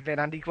 I have been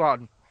Andy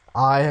Kwan.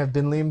 I have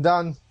been Liam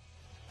Dunn.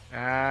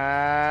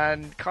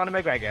 And Conor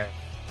McGregor.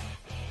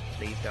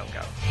 Please don't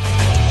go.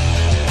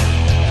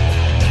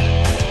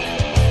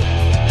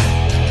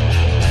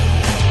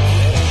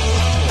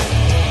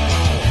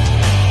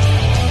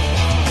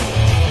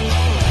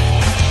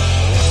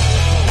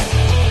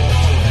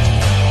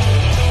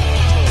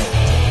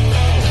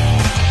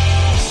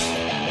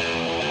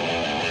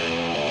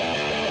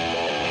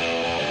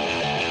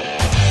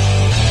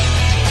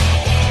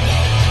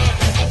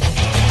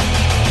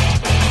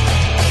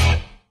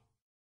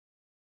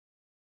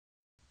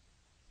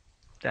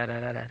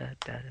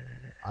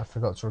 I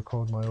forgot to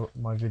record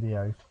my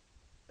video.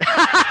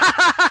 I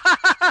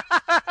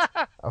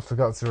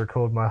forgot to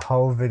record my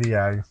whole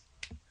video.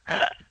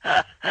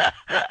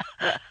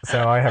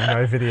 So I have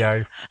no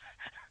video.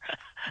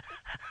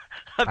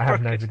 I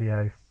have no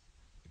video.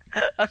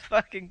 I'm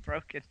fucking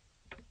broken.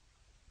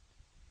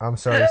 I'm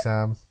sorry,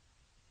 Sam.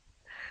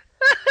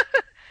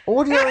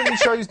 Audio only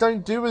shows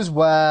don't do as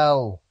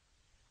well.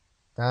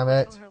 Damn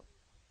it.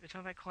 We're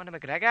talking about Conor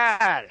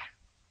McGregor.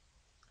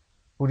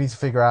 We need to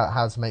figure out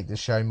how to make this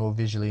show more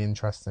visually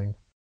interesting.